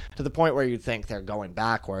quick to the point where you'd think they're going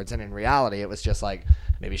backwards, and in reality it was just like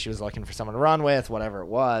maybe she was looking for someone to run with, whatever it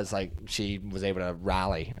was. Like she was able to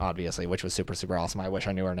rally, obviously, which was super awesome. I wish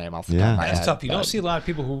I knew her name off the top of my head. That's tough. You don't see a lot of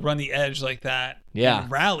people who run the edge like that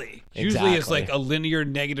and rally. Exactly. Usually it's like a linear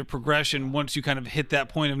negative progression once you kind of hit that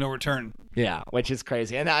point of no return. Yeah, which is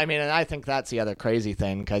crazy. And I mean, and I think that's the other crazy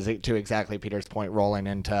thing, because to exactly Peter's point, rolling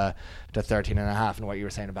into 13 and a half and what you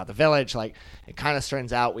were saying about the village, like it kind of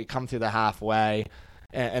strains out. We come through the halfway.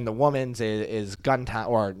 And the woman's is gun time,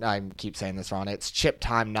 or I keep saying this wrong. It's chip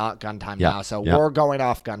time, not gun time now. So we're going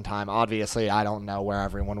off gun time. Obviously, I don't know where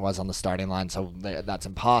everyone was on the starting line, so that's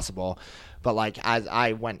impossible. But like as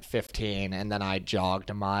I went 15 and then I jogged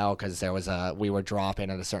a mile because we were dropping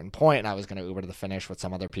at a certain point, and I was going to Uber to the finish with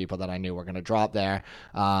some other people that I knew were going to drop there.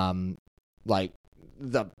 Like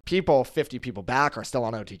the people 50 people back are still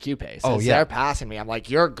on OTQ pace. They're passing me. I'm like,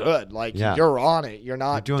 you're good. Like you're on it. You're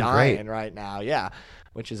not dying right now. Yeah.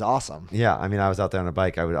 Which is awesome. Yeah, I mean, I was out there on a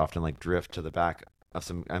bike. I would often like drift to the back of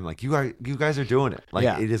some. I'm like, you guys are doing it. Like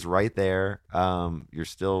it is right there. You're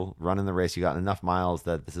still running the race. You got enough miles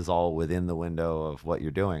that this is all within the window of what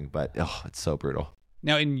you're doing. But it's so brutal.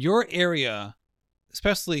 Now in your area,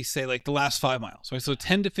 especially say like the last 5 miles, right? So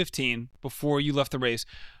 10 to 15 before you left the race.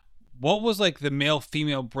 What was like the male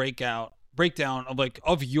female breakdown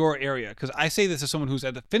of your area? Because I say this as someone who's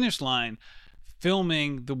at the finish line,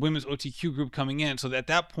 filming the women's OTQ group coming in. So at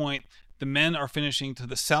that point, the men are finishing to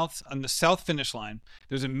the south, on the south finish line.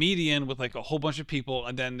 There's a median with like a whole bunch of people,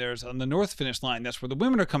 and then there's on the north finish line, that's where the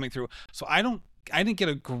women are coming through. So I didn't get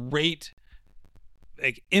a great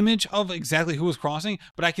like image of exactly who was crossing,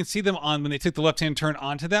 but I can see them on when they took the left-hand turn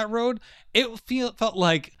onto that road. It felt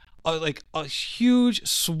like a huge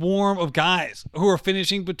swarm of guys who are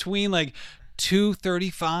finishing between like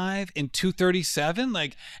 2:35 and 2:37.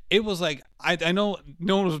 Like it was like I know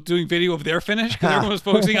no one was doing video of their finish because everyone was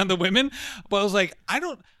focusing on the women, but I was like I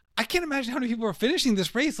can't imagine how many people are finishing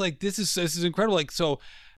this race. Like this is incredible. Like, so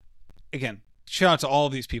again, shout out to all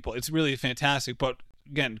of these people. It's really fantastic. But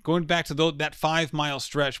again, going back to that 5 mile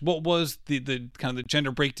stretch, what was the kind of the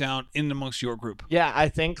gender breakdown in amongst your group? Yeah, I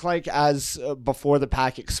think like as before the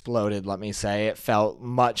pack exploded, let me say, it felt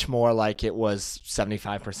much more like it was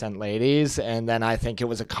 75% ladies. And then I think it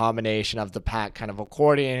was a combination of the pack kind of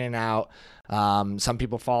accordioning out. Some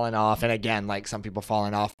people falling off, and again, like some people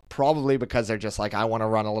falling off probably because they're just like, I want to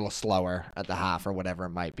run a little slower at the half or whatever it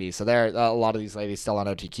might be. So there a lot of these ladies still on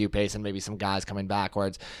OTQ pace, and maybe some guys coming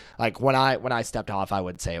backwards. Like when I stepped off, I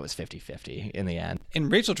would say it was 50-50 in the end.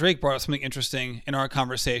 And Rachel Drake brought up something interesting in our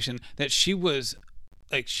conversation, that she was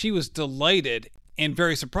delighted and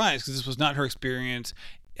very surprised, because this was not her experience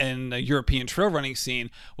in the European trail running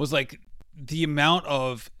scene, was like the amount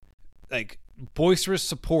of like boisterous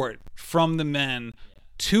support from the men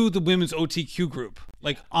to the women's OTQ group.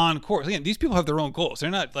 like on course. Again, these people have their own goals. They're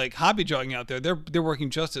not like hobby jogging out there. They're working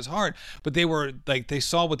just as hard, but they were like, they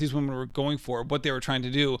saw what these women were going for, what they were trying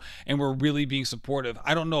to do, and were really being supportive.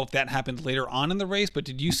 I don't know if that happened later on in the race, but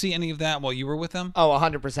did you see any of that while you were with them? Oh,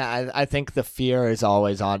 100%. I think the fear is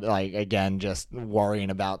always on, like, again, just worrying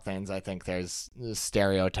about things. I think there's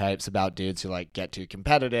stereotypes about dudes who like get too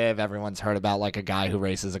competitive. Everyone's heard about like a guy who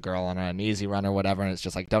races a girl on an easy run or whatever, and it's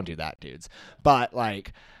just like, don't do that, dudes. But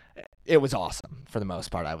like, it was awesome for the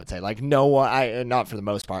most part, I would say. Like, no one, not for the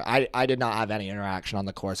most part. I did not have any interaction on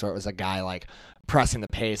the course where it was a guy like pressing the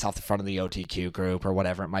pace off the front of the OTQ group or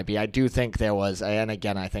whatever it might be. I do think there was, and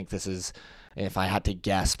again, I think this is, if I had to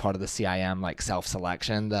guess, part of the CIM like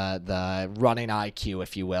self-selection, the running IQ,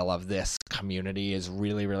 if you will, of this community is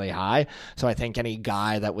really, really high. So I think any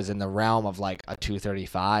guy that was in the realm of like a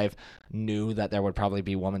 235 knew that there would probably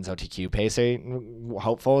be women's OTQ pacer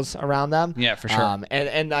hopefuls around them. Yeah, for sure.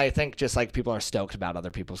 And I think just like people are stoked about other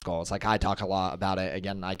people's goals. Like I talk a lot about it.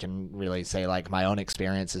 Again, I can really say like my own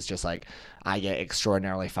experience is just like I get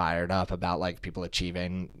extraordinarily fired up about like people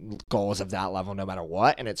achieving goals of that level no matter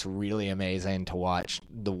what. And it's really amazing to watch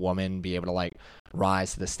the woman be able to like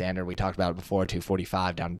rise to the standard. We talked about it before,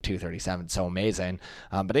 245 down to 237. So amazing.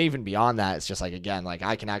 But even beyond that, it's just like, again, like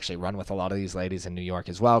I can actually run with a lot of these ladies in New York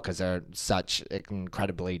as well, because they're such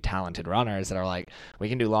incredibly talented runners that are like, we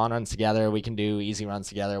can do long runs together, we can do easy runs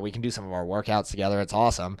together, we can do some of our workouts together. It's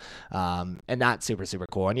awesome. And that's super, super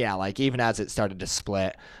cool. And yeah, like even as it started to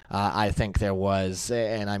split, I think there was,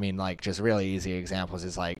 and I mean like just really easy examples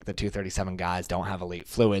is like the 237 guys don't have elite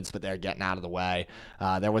fluids, but they're getting out of the way.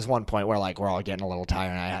 There was one point where like we're all getting a little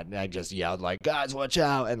tired, and I just yelled like, guys, watch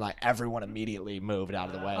out, and like everyone immediately moved out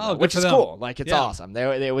of the way, which is cool. Like it's awesome.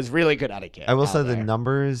 It was really good etiquette. I will say the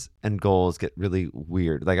numbers and goals get really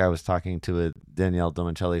weird. Like I was talking to a Danielle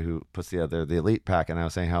Domicelli who puts together the elite pack, and I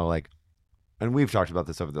was saying how like, and we've talked about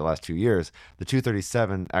this over the last 2 years, the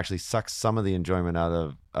 237 actually sucks some of the enjoyment out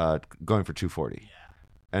of going for 240.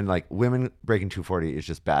 And like women breaking 240 is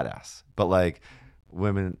just badass. But like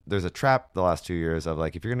women, there's a trap the last 2 years of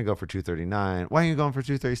like, if you're going to go for 239, why are you going for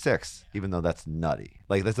 236? Even though that's nutty.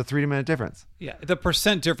 Like that's a 3-minute difference. Yeah, the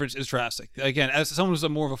percent difference is drastic. Again, as someone who's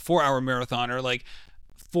more of a 4-hour marathoner, like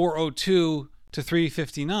 402 to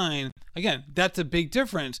 359, again, that's a big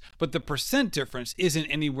difference, but the percent difference isn't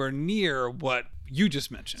anywhere near what you just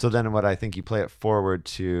mentioned. So then what I think you play it forward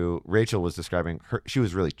to, Rachel was describing her, she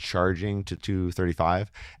was really charging to 235,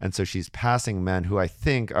 and so she's passing men who I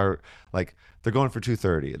think are like, they're going for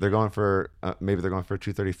 230, they're going for maybe they're going for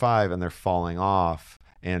 235, and they're falling off,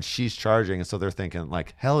 and she's charging, and so they're thinking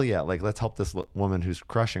like, hell yeah, like let's help this woman who's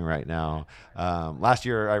crushing right now. Last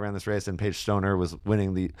year I ran this race and Paige Stoner was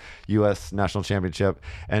winning the U.S. national championship,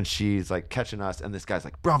 and she's like catching us, and this guy's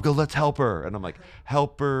like, Bronco, let's help her, and I'm like,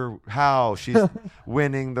 help her how? She's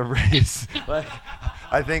winning the race. Like,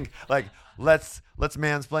 I think like let's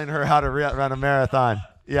mansplain her how to run a marathon.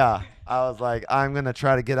 Yeah. I was like, I'm going to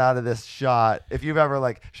try to get out of this shot. If you've ever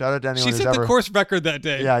like, shout out to anyone she who's set ever, the course record that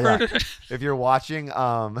day. Yeah. If you're watching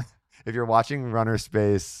Runner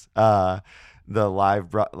Space, the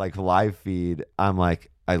live feed, I'm like,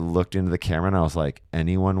 I looked into the camera and I was like,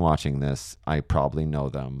 anyone watching this, I probably know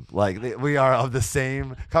them. Like we are of the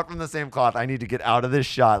same, cut from the same cloth. I need to get out of this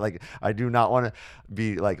shot. Like I do not want to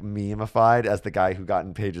be like meme-ified as the guy who got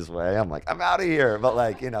in Paige's way. I'm like, I'm out of here. But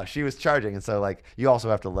like, she was charging. And so like, you also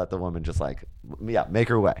have to let the woman just like, make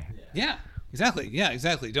her way. Yeah, exactly. Yeah,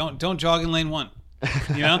 exactly. Don't jog in lane 1.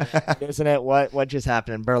 Isn't it what just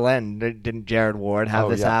happened in Berlin? Didn't Jared Ward have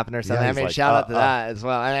this happen or something? Yeah, I mean, like, shout out to that as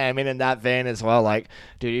well. I mean, in that vein as well, like,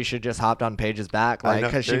 dude, you should just hopped on Paige's back, like,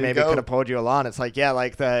 because she maybe could have pulled you along. It's like, yeah,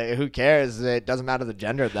 like who cares? It doesn't matter the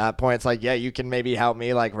gender at that point. It's like, yeah, you can maybe help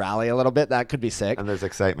me like rally a little bit. That could be sick. And there's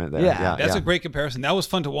excitement there. Yeah. That's a great comparison. That was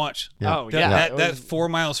fun to watch. Yeah. Oh yeah, that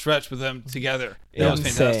 4-mile stretch with them together. Yeah. That was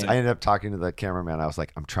fantastic. I ended up talking to the cameraman. I was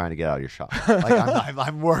like, I'm trying to get out of your shot. Like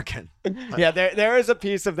I'm working. Yeah, there is a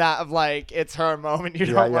piece of that of like it's her moment. You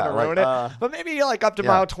don't want to ruin it. But maybe like up to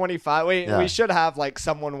mile 25. We should have like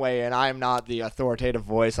someone weigh in. I am not the authoritative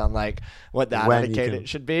voice on like what that etiquette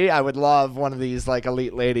should be. I would love one of these like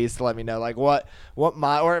elite ladies to let me know like what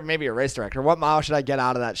mile, or maybe a race director, what mile should I get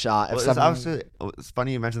out of that shot? It's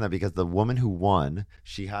funny you mentioned that because the woman who won,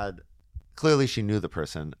 clearly she knew the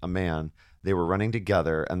person, a man. They were running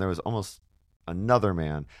together, and there was almost another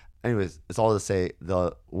man. Anyways, it's all to say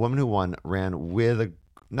the woman who won ran with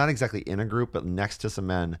not exactly in a group, but next to some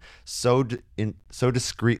men so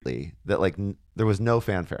discreetly that like there was no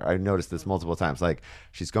fanfare. I noticed this multiple times. Like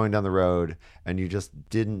she's going down the road and you just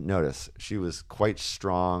didn't notice. She was quite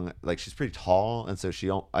strong. Like she's pretty tall. And so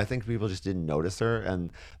I think people just didn't notice her,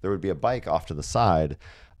 and there would be a bike off to the side.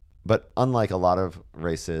 But unlike a lot of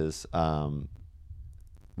races,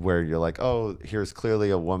 where you're like, oh, here's clearly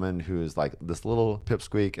a woman who is like this little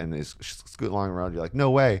pipsqueak and is scooting along the road. You're like, no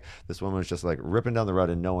way. This woman was just like ripping down the road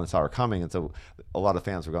and no one saw her coming. And so a lot of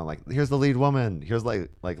fans were going like, here's the lead woman. Here's like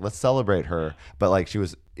let's celebrate her. But like she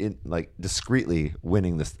was discreetly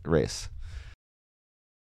winning this race.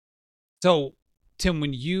 So Tim,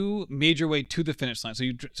 when you made your way to the finish line,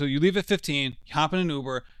 so you leave at 15, you hop in an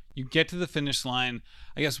Uber, you get to the finish line.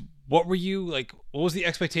 I guess, what were you like? What was the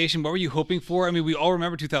expectation? What were you hoping for? I mean, we all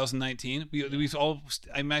remember 2019.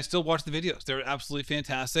 I still watch the videos. They're absolutely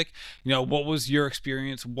fantastic. What was your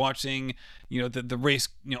experience watching? The race.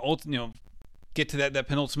 Get to that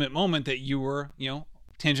penultimate moment that you were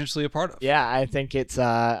tangentially a part of. Yeah, I think it's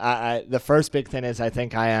the first big thing is I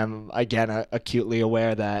think I am again acutely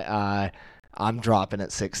aware that I'm dropping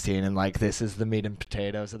at 16, and like this is the meat and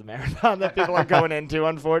potatoes of the marathon that people are going into,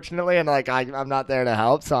 unfortunately, and like I'm not there to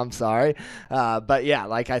help, so I'm sorry. But yeah,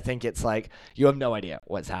 like I think it's like you have no idea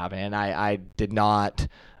what's happening. I did not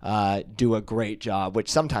do a great job,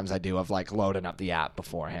 which sometimes I do, of like loading up the app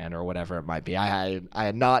beforehand or whatever it might be. I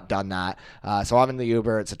had not done that. So I'm in the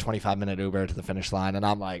Uber. It's a 25-minute Uber to the finish line, and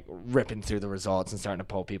I'm like ripping through the results and starting to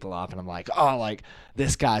pull people up, and I'm like, oh, like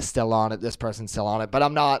this guy's still on it, this person's still on it, but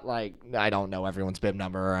I'm not like, I don't know everyone's bib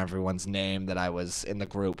number or everyone's name that I was in the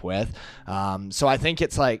group with. So I think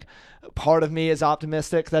it's like part of me is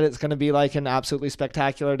optimistic that it's going to be like an absolutely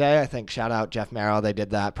spectacular day. I think shout out Jeff Merrill. They did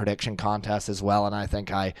that prediction contest as well. And I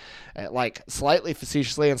think I like slightly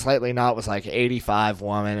facetiously and slightly not was like 85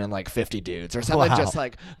 women and like 50 dudes or something. Wow. Just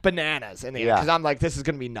like bananas in the end. Cause I'm like, this is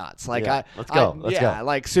going to be nuts. Like let's go.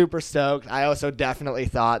 Like super stoked. I also definitely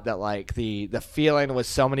thought that like the feeling was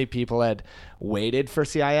so many people had waited for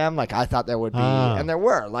CIM. Like I thought there would be, and there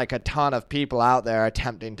were like a ton of people out there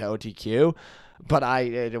attempting to OTQ. But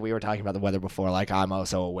we were talking about the weather before. Like I'm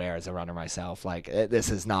also aware as a runner myself, like this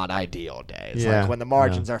is not ideal days. Like when the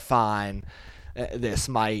margins are fine, this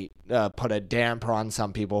might put a damper on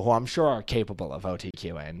some people who I'm sure are capable of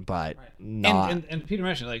OTQing, but not. And Peter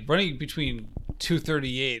mentioned like running between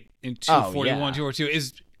 2:38 and 2:41, 2:42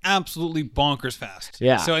 is absolutely bonkers fast.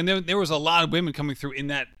 Yeah. So and there was a lot of women coming through in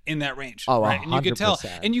that range. Oh, right. 100%. And you could tell,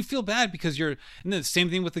 and you feel bad because and the same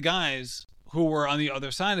thing with the guys who were on the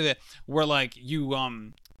other side of it, where like you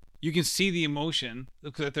can see the emotion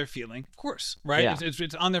that they're feeling, of course, right? Yeah.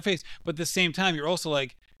 It's on their face, but at the same time, you're also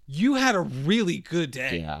like, you had a really good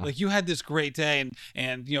day. Yeah. Like you had this great day,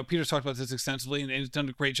 and Peter's talked about this extensively, and he's done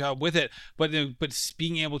a great job with it. But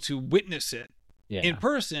being able to witness it in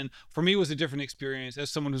person for me was a different experience as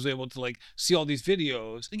someone who's able to like see all these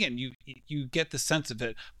videos. Again, you get the sense of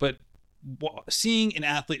it, but seeing an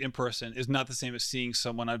athlete in person is not the same as seeing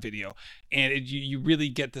someone on video, and you really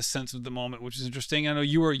get the sense of the moment, which is interesting. I know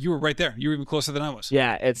you were right there. You were even closer than I was.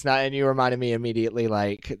 Yeah, it's not, and you reminded me immediately,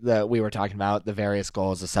 like we were talking about the various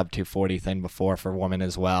goals, the sub 240 thing before for women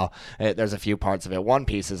as well. There's a few parts of it. One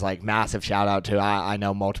piece is like massive shout out to I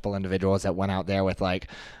know multiple individuals that went out there with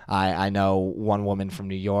like. I know one woman from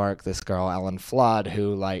New York, this girl, Ellen Flood,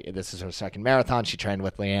 who like, this is her second marathon. She trained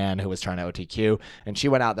with Leanne, who was trying to OTQ, and she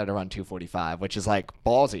went out there to run 2:45, which is like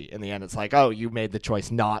ballsy in the end. It's like, oh, you made the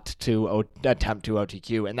choice not to attempt to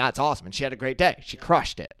OTQ, and that's awesome. And she had a great day. She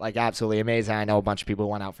crushed it. Like absolutely amazing. I know a bunch of people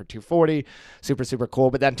who went out for 240. Super, super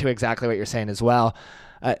cool. But then to exactly what you're saying as well,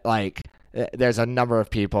 there's a number of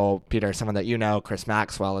people, Peter, someone that you know, Chris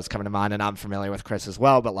Maxwell is coming to mind, and I'm familiar with Chris as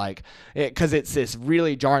well, but like, because it's this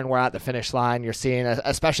really jarring, we're at the finish line, you're seeing,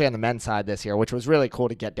 especially on the men's side this year, which was really cool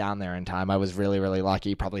to get down there in time. I was really, really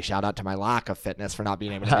lucky. Probably shout out to my lack of fitness for not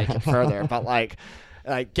being able to make it further, but like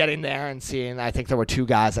getting there and seeing, I think there were two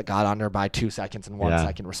guys that got under by 2 seconds and 1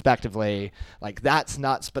 second respectively. Like that's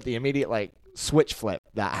nuts, but the immediate like switch flip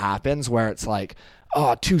that happens where it's like,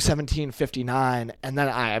 oh, 2:17:59, and then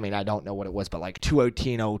I don't know what it was, but like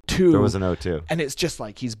 2:18:02. There was an 02, and it's just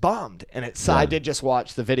like he's bummed. And I did just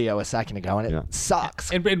watch the video a second ago, and it sucks.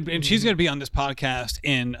 And she's going to be on this podcast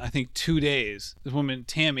in I think 2 days. This woman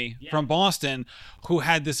Tammy from Boston, who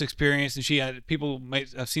had this experience, and she had people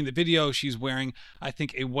might have seen the video. She's wearing I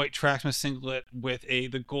think a white Tracksmith singlet with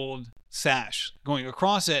the gold sash going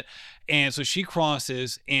across it, and so she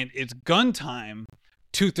crosses, and it's gun time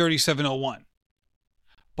 2:37:01.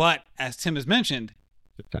 But as Tim has mentioned,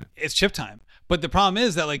 it's chip time. But the problem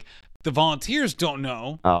is that like the volunteers don't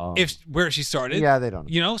know where she started. Yeah, they don't.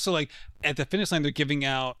 So like at the finish line, they're giving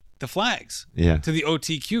out the flags to the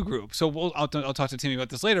OTQ group. So I'll talk to Timmy about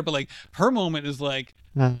this later. But like her moment is like,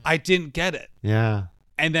 I didn't get it. Yeah.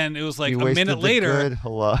 And then it was like you a minute later,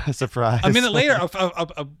 surprise. A minute later,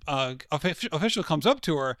 a official comes up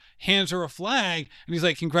to her, hands her a flag, and he's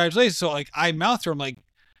like, "Congratulations!" So like I mouthed her, I'm like,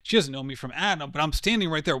 she doesn't know me from Adam, but I'm standing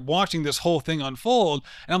right there watching this whole thing unfold,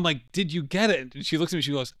 and I'm like, "Did you get it?" And she looks at me,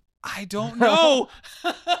 she goes, "I don't know."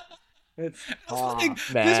 This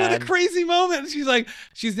was a crazy moment. She's like,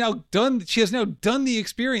 she has now done the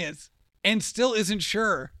experience and still isn't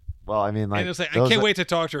sure. Well, I mean, like, and it was like I can't wait to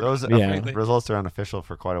talk to her. Those results are unofficial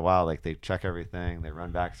for quite a while. Like they check everything, they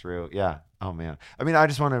run back through. Yeah. Oh man. I mean, I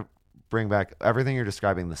just want to bring back everything you're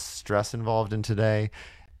describing. The stress involved in today.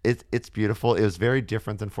 It's beautiful. It was very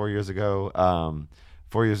different than 4 years ago.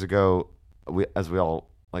 4 years ago, we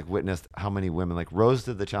all like witnessed how many women like Rose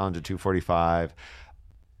did the challenge at 2:45.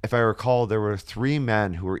 If I recall, there were 3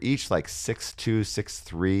 men who were each like 6'2",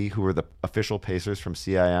 6'3", who were the official pacers from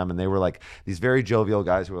CIM, and they were like these very jovial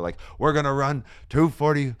guys who were like, "We're gonna run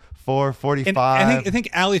 2:44, 45." And I think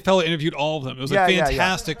Ali Feller interviewed all of them. It was a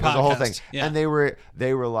fantastic podcast. It was the whole thing. Yeah. And they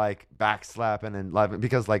were like backslapping and laughing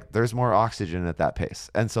because like there's more oxygen at that pace,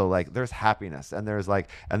 and so like there's happiness, and there's like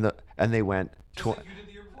and they went.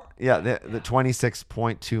 The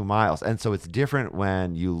 26.2 miles, and so it's different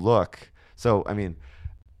when you look. So I mean.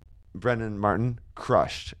 Brendan Martin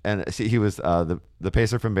crushed, and he was the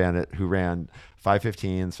pacer from Bandit who ran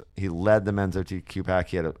 5:15s. He led the men's OTQ pack.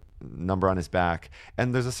 He had a number on his back,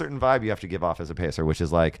 and there's a certain vibe you have to give off as a pacer, which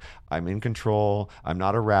is like I'm in control. I'm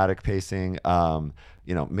not erratic pacing.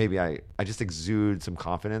 Maybe I just exude some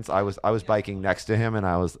confidence. I was biking next to him, and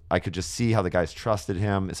I could just see how the guys trusted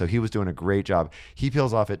him. So he was doing a great job. He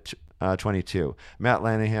peels off at 22. Matt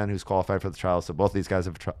Lanahan, who's qualified for the trials, so both these guys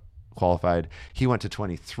have qualified. He went to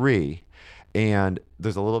 23, and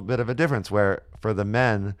there's a little bit of a difference where for the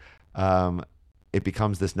men, it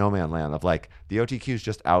becomes this no man land of like the OTQ is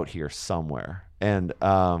just out here somewhere, and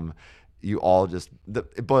you all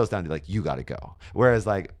it boils down to like you got to go. Whereas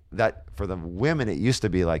like that for the women, it used to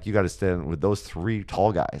be like you got to stand with those 3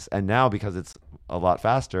 tall guys, and now because it's a lot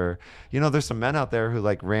faster, there's some men out there who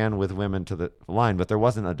like ran with women to the line, but there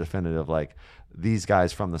wasn't a definitive like these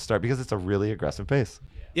guys from the start because it's a really aggressive pace.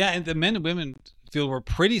 Yeah, and the men and women field were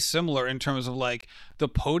pretty similar in terms of like the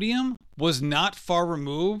podium was not far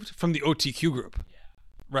removed from the OTQ group,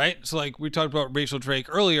 right? So like we talked about Rachel Drake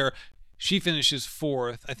earlier, she finishes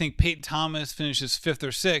 4th. I think Peyton Thomas finishes 5th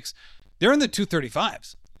or 6th. They're in the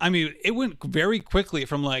 2:35s. I mean, it went very quickly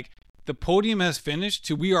from like the podium has finished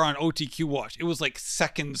to we are on OTQ watch. It was like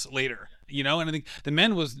seconds later. And I think the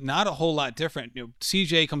men was not a whole lot different.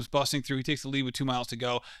 CJ comes busting through. He takes the lead with 2 miles to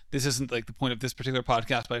go. This isn't like the point of this particular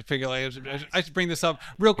podcast, but I figure I should bring this up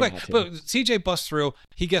real quick. But CJ busts through.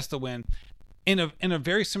 He gets the win in a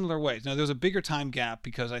very similar way. Now, there's a bigger time gap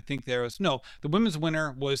because I think the women's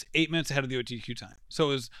winner was 8 minutes ahead of the OTQ time.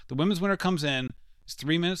 So the women's winner comes in. It's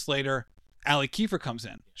 3 minutes later. Allie Kiefer comes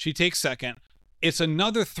in. She takes second. It's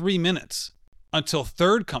another 3 minutes until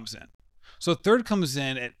third comes in. So third comes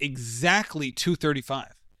in at exactly 2:35. I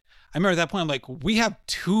remember at that point, I'm like, we have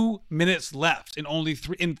 2 minutes left and only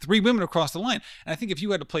 3 women across the line. And I think if you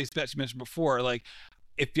had to place bets, you mentioned before, like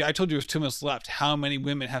if I told you it was 2 minutes left, how many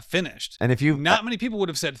women have finished? And not many people would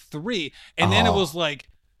have said 3. And then it was like,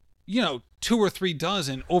 2 or 3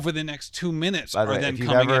 dozen over the next 2 minutes are then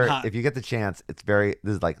coming in hot. If you get the chance, this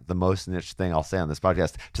is like the most niche thing I'll say on this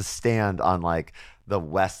podcast, to stand on like the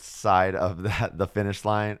west side of the finish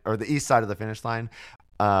line or the east side of the finish line.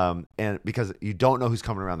 And because you don't know who's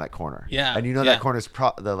coming around that corner. Yeah. And that corner's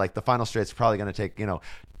the final straight's probably going to take,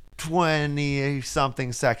 20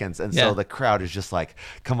 something seconds, and so the crowd is just like,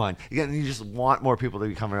 come on, you just want more people to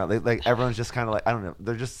be coming around. Like everyone's just kind of like, I don't know,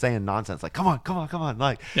 they're just saying nonsense like, come on,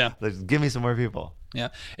 like, give me some more people. Yeah,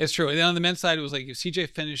 it's true. And then on the men's side, it was like if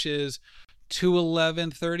CJ finishes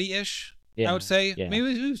 2:11:30 ish, I would say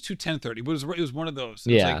maybe it was 2:10:30, but it was one of those.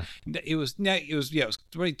 It was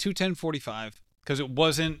really 2:10:45 because it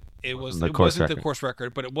wasn't the course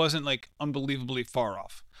record, but it wasn't like unbelievably far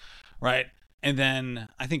off, right? And then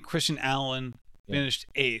I think Christian Allen finished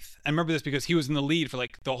 8th. I remember this because he was in the lead for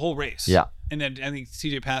like the whole race. Yeah. And then I think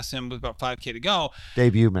CJ passed him with about 5K to go.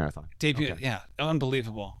 Debut marathon. Okay. Yeah.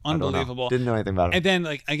 Unbelievable. Didn't know anything about it. And then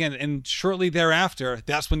like again, and shortly thereafter,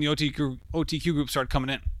 that's when the OTQ group started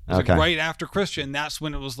coming in. It was like right after Christian, that's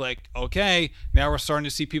when it was like, okay, now we're starting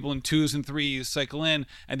to see people in 2s and 3s cycle in.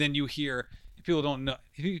 And then you hear, people don't know,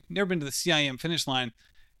 if you've never been to the CIM finish line,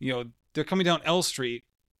 they're coming down L Street,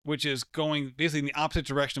 which is going basically in the opposite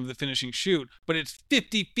direction of the finishing chute, but it's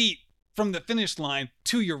 50 feet from the finish line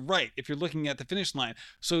to your right if you're looking at the finish line.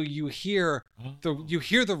 So you hear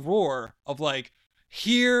the roar of like,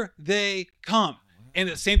 here they come. And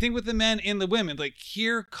the same thing with the men and the women. Like,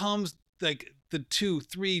 here comes like the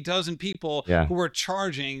 2-3 dozen people who are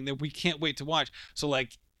charging that we can't wait to watch. So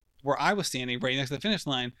like where I was standing right next to the finish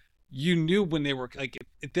line, you knew when they were like,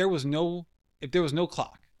 if there was no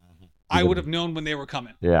clock, I would have known when they were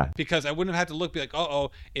coming. Yeah. Because I wouldn't have had to look, be like,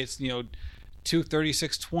 it's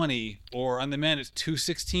 2:36:20, or on the men it's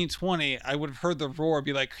 2:16:20. I would have heard the roar,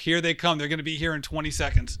 be like, here they come. They're going to be here in 20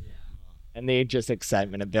 seconds. And the just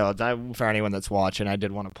excitement it builds. For anyone that's watching, I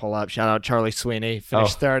did want to pull up. Shout out Charlie Sweeney.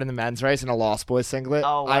 Finished third in the men's race in a Lost Boys singlet.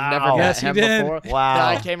 Oh, wow. I've never met him before. Wow. And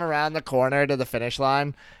I came around the corner to the finish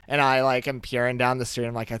line, and I like am peering down the street.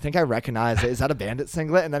 I'm like, I think I recognize it. Is that a Bandit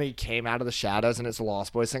singlet? And then he came out of the shadows, and it's a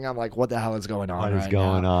Lost Boys singlet. I'm like, what the hell is going on What is right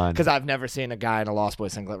going now? on? Because I've never seen a guy in a Lost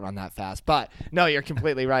Boys singlet run that fast. But no, you're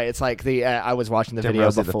completely right. It's like I was watching the video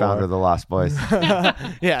Rossi, before. the founder of the Lost Boys.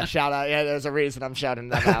 Yeah, shout out. Yeah, there's a reason I'm shouting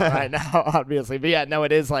them out right now, obviously. But yeah, no,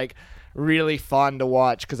 it is like really fun to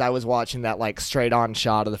watch because I was watching that like straight on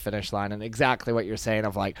shot of the finish line, and exactly what you're saying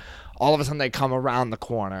of like all of a sudden they come around the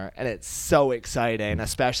corner, and it's so exciting,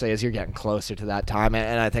 especially as you're getting closer to that time.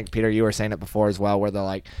 And I think, Peter, you were saying it before as well, where the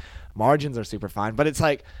like margins are super fine, but it's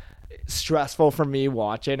like stressful for me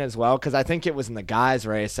watching as well, because I think it was in the guys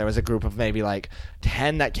race there was a group of maybe like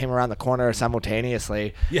 10 that came around the corner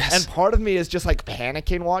simultaneously. Yes. And part of me is just like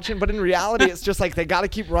panicking watching, but in reality it's just like they got to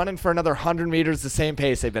keep running for another 100 meters the same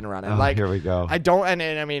pace they've been running. Like, here we go. I don't, and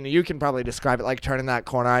I mean, you can probably describe it like turning that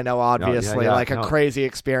corner. I know obviously a crazy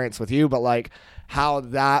experience with you, but like how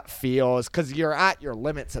that feels, because you're at your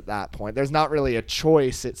limits at that point. There's not really a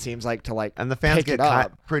choice, it seems like, to like and the fans pick get it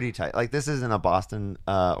up. pretty tight. Like, this isn't a Boston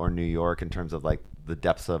or New York in terms of like the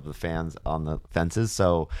depths of the fans on the fences.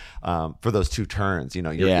 So for those two turns,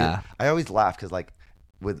 I always laugh because like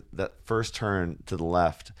with that first turn to the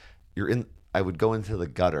left, I would go into the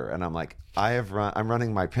gutter, and I'm like, I'm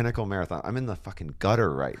running my Pinnacle Marathon. I'm in the fucking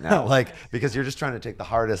gutter right now, like, because you're just trying to take the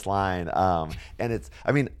hardest line. And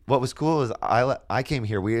what was cool is I came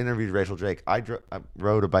here. We interviewed Rachel Drake. I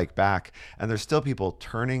rode a bike back, and there's still people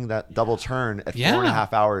turning that double turn at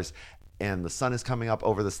 4.5 hours. And the sun is coming up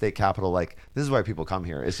over the state capitol. Like, this is why people come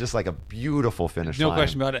here. It's just like a beautiful finish line. No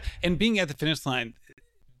question about it. And being at the finish line,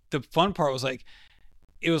 the fun part was like,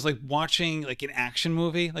 it was like watching like an action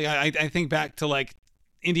movie. Like I think back to like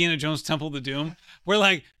Indiana Jones Temple of the Doom, where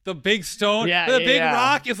like the big stone, big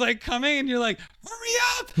rock is like coming, and you're like,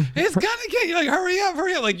 hurry up, it's gonna get you. Like, hurry up.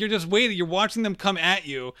 Like, you're just waiting. You're watching them come at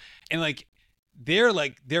you, and like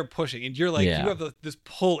they're pushing, and you're like, you have this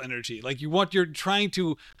pull energy. Like, you're trying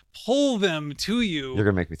to pull them to you. You're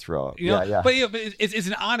gonna make me throw up. But it's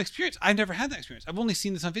an odd experience. I've never had that experience. I've only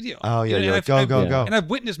seen this on video. Oh yeah, you're like, go. And I've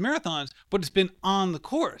witnessed marathons, but it's been on the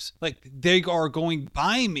course. Like, they are going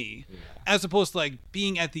by me, as opposed to like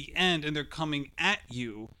being at the end and they're coming at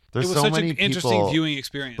you. There's it was so such many an interesting people, viewing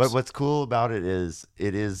experience. But what's cool about it is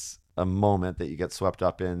a moment that you get swept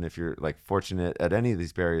up in if you're like fortunate at any of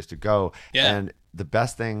these barriers to go. Yeah. And the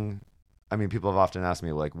best thing, people have often asked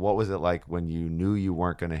me, like, what was it like when you knew you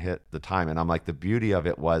weren't going to hit the time? And I'm like, the beauty of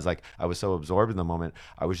it was, like, I was so absorbed in the moment.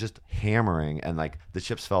 I was just hammering, and, like, the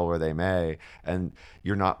chips fell where they may. And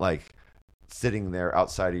you're not, like, sitting there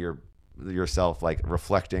outside of yourself, like,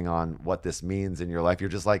 reflecting on what this means in your life. You're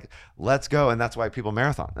just like, let's go. And that's why people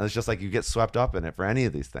marathon. And it's just like you get swept up in it for any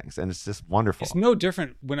of these things. And it's just wonderful. It's no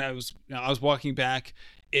different when I was walking back.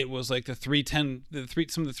 It was like the 310,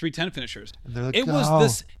 some of the 310 finishers. Like,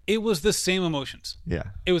 it was the same emotions. Yeah.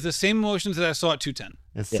 It was the same emotions that I saw at 210.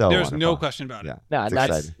 It's so There's wonderful. no question about it. No, it's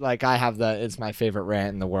that's exciting. like it's my favorite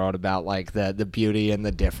rant in the world about like the beauty and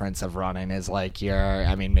the difference of running is like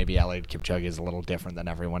maybe Eliud Kipchoge is a little different than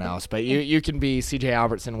everyone else, but you can be CJ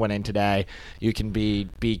Albertson winning today, you can be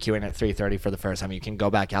BQing at 3:30 for the first time, you can go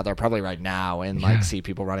back out there probably right now and like see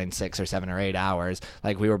people running 6 or 7 or 8 hours.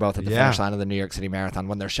 Like, we were both at the finish line of the New York City Marathon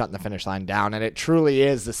when they're shutting the finish line down, and it truly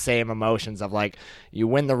is the same emotions of like you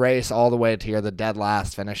win the race all the way to you're the dead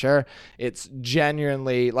last finisher. It's genuinely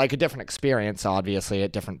like a different experience, obviously,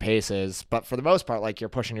 at different paces, but for the most part, like, you're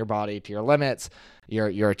pushing your body to your limits.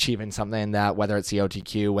 You're achieving something that, whether it's the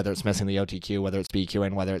OTQ, whether it's missing the OTQ, whether it's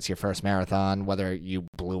BQing, whether it's your first marathon, whether you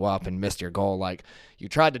blew up and missed your goal, like, you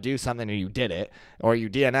tried to do something and you did it, or you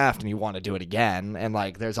DNF'd and you want to do it again, and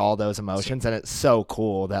like there's all those emotions, and it's so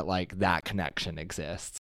cool that like that connection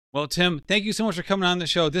exists. Well, Tim, thank you so much for coming on the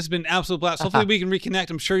show. This has been an absolute blast. Hopefully we can reconnect.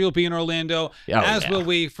 I'm sure you'll be in Orlando, as will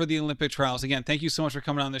we for the Olympic trials. Again, thank you so much for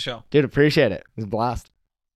coming on the show. Dude, appreciate it. It was a blast.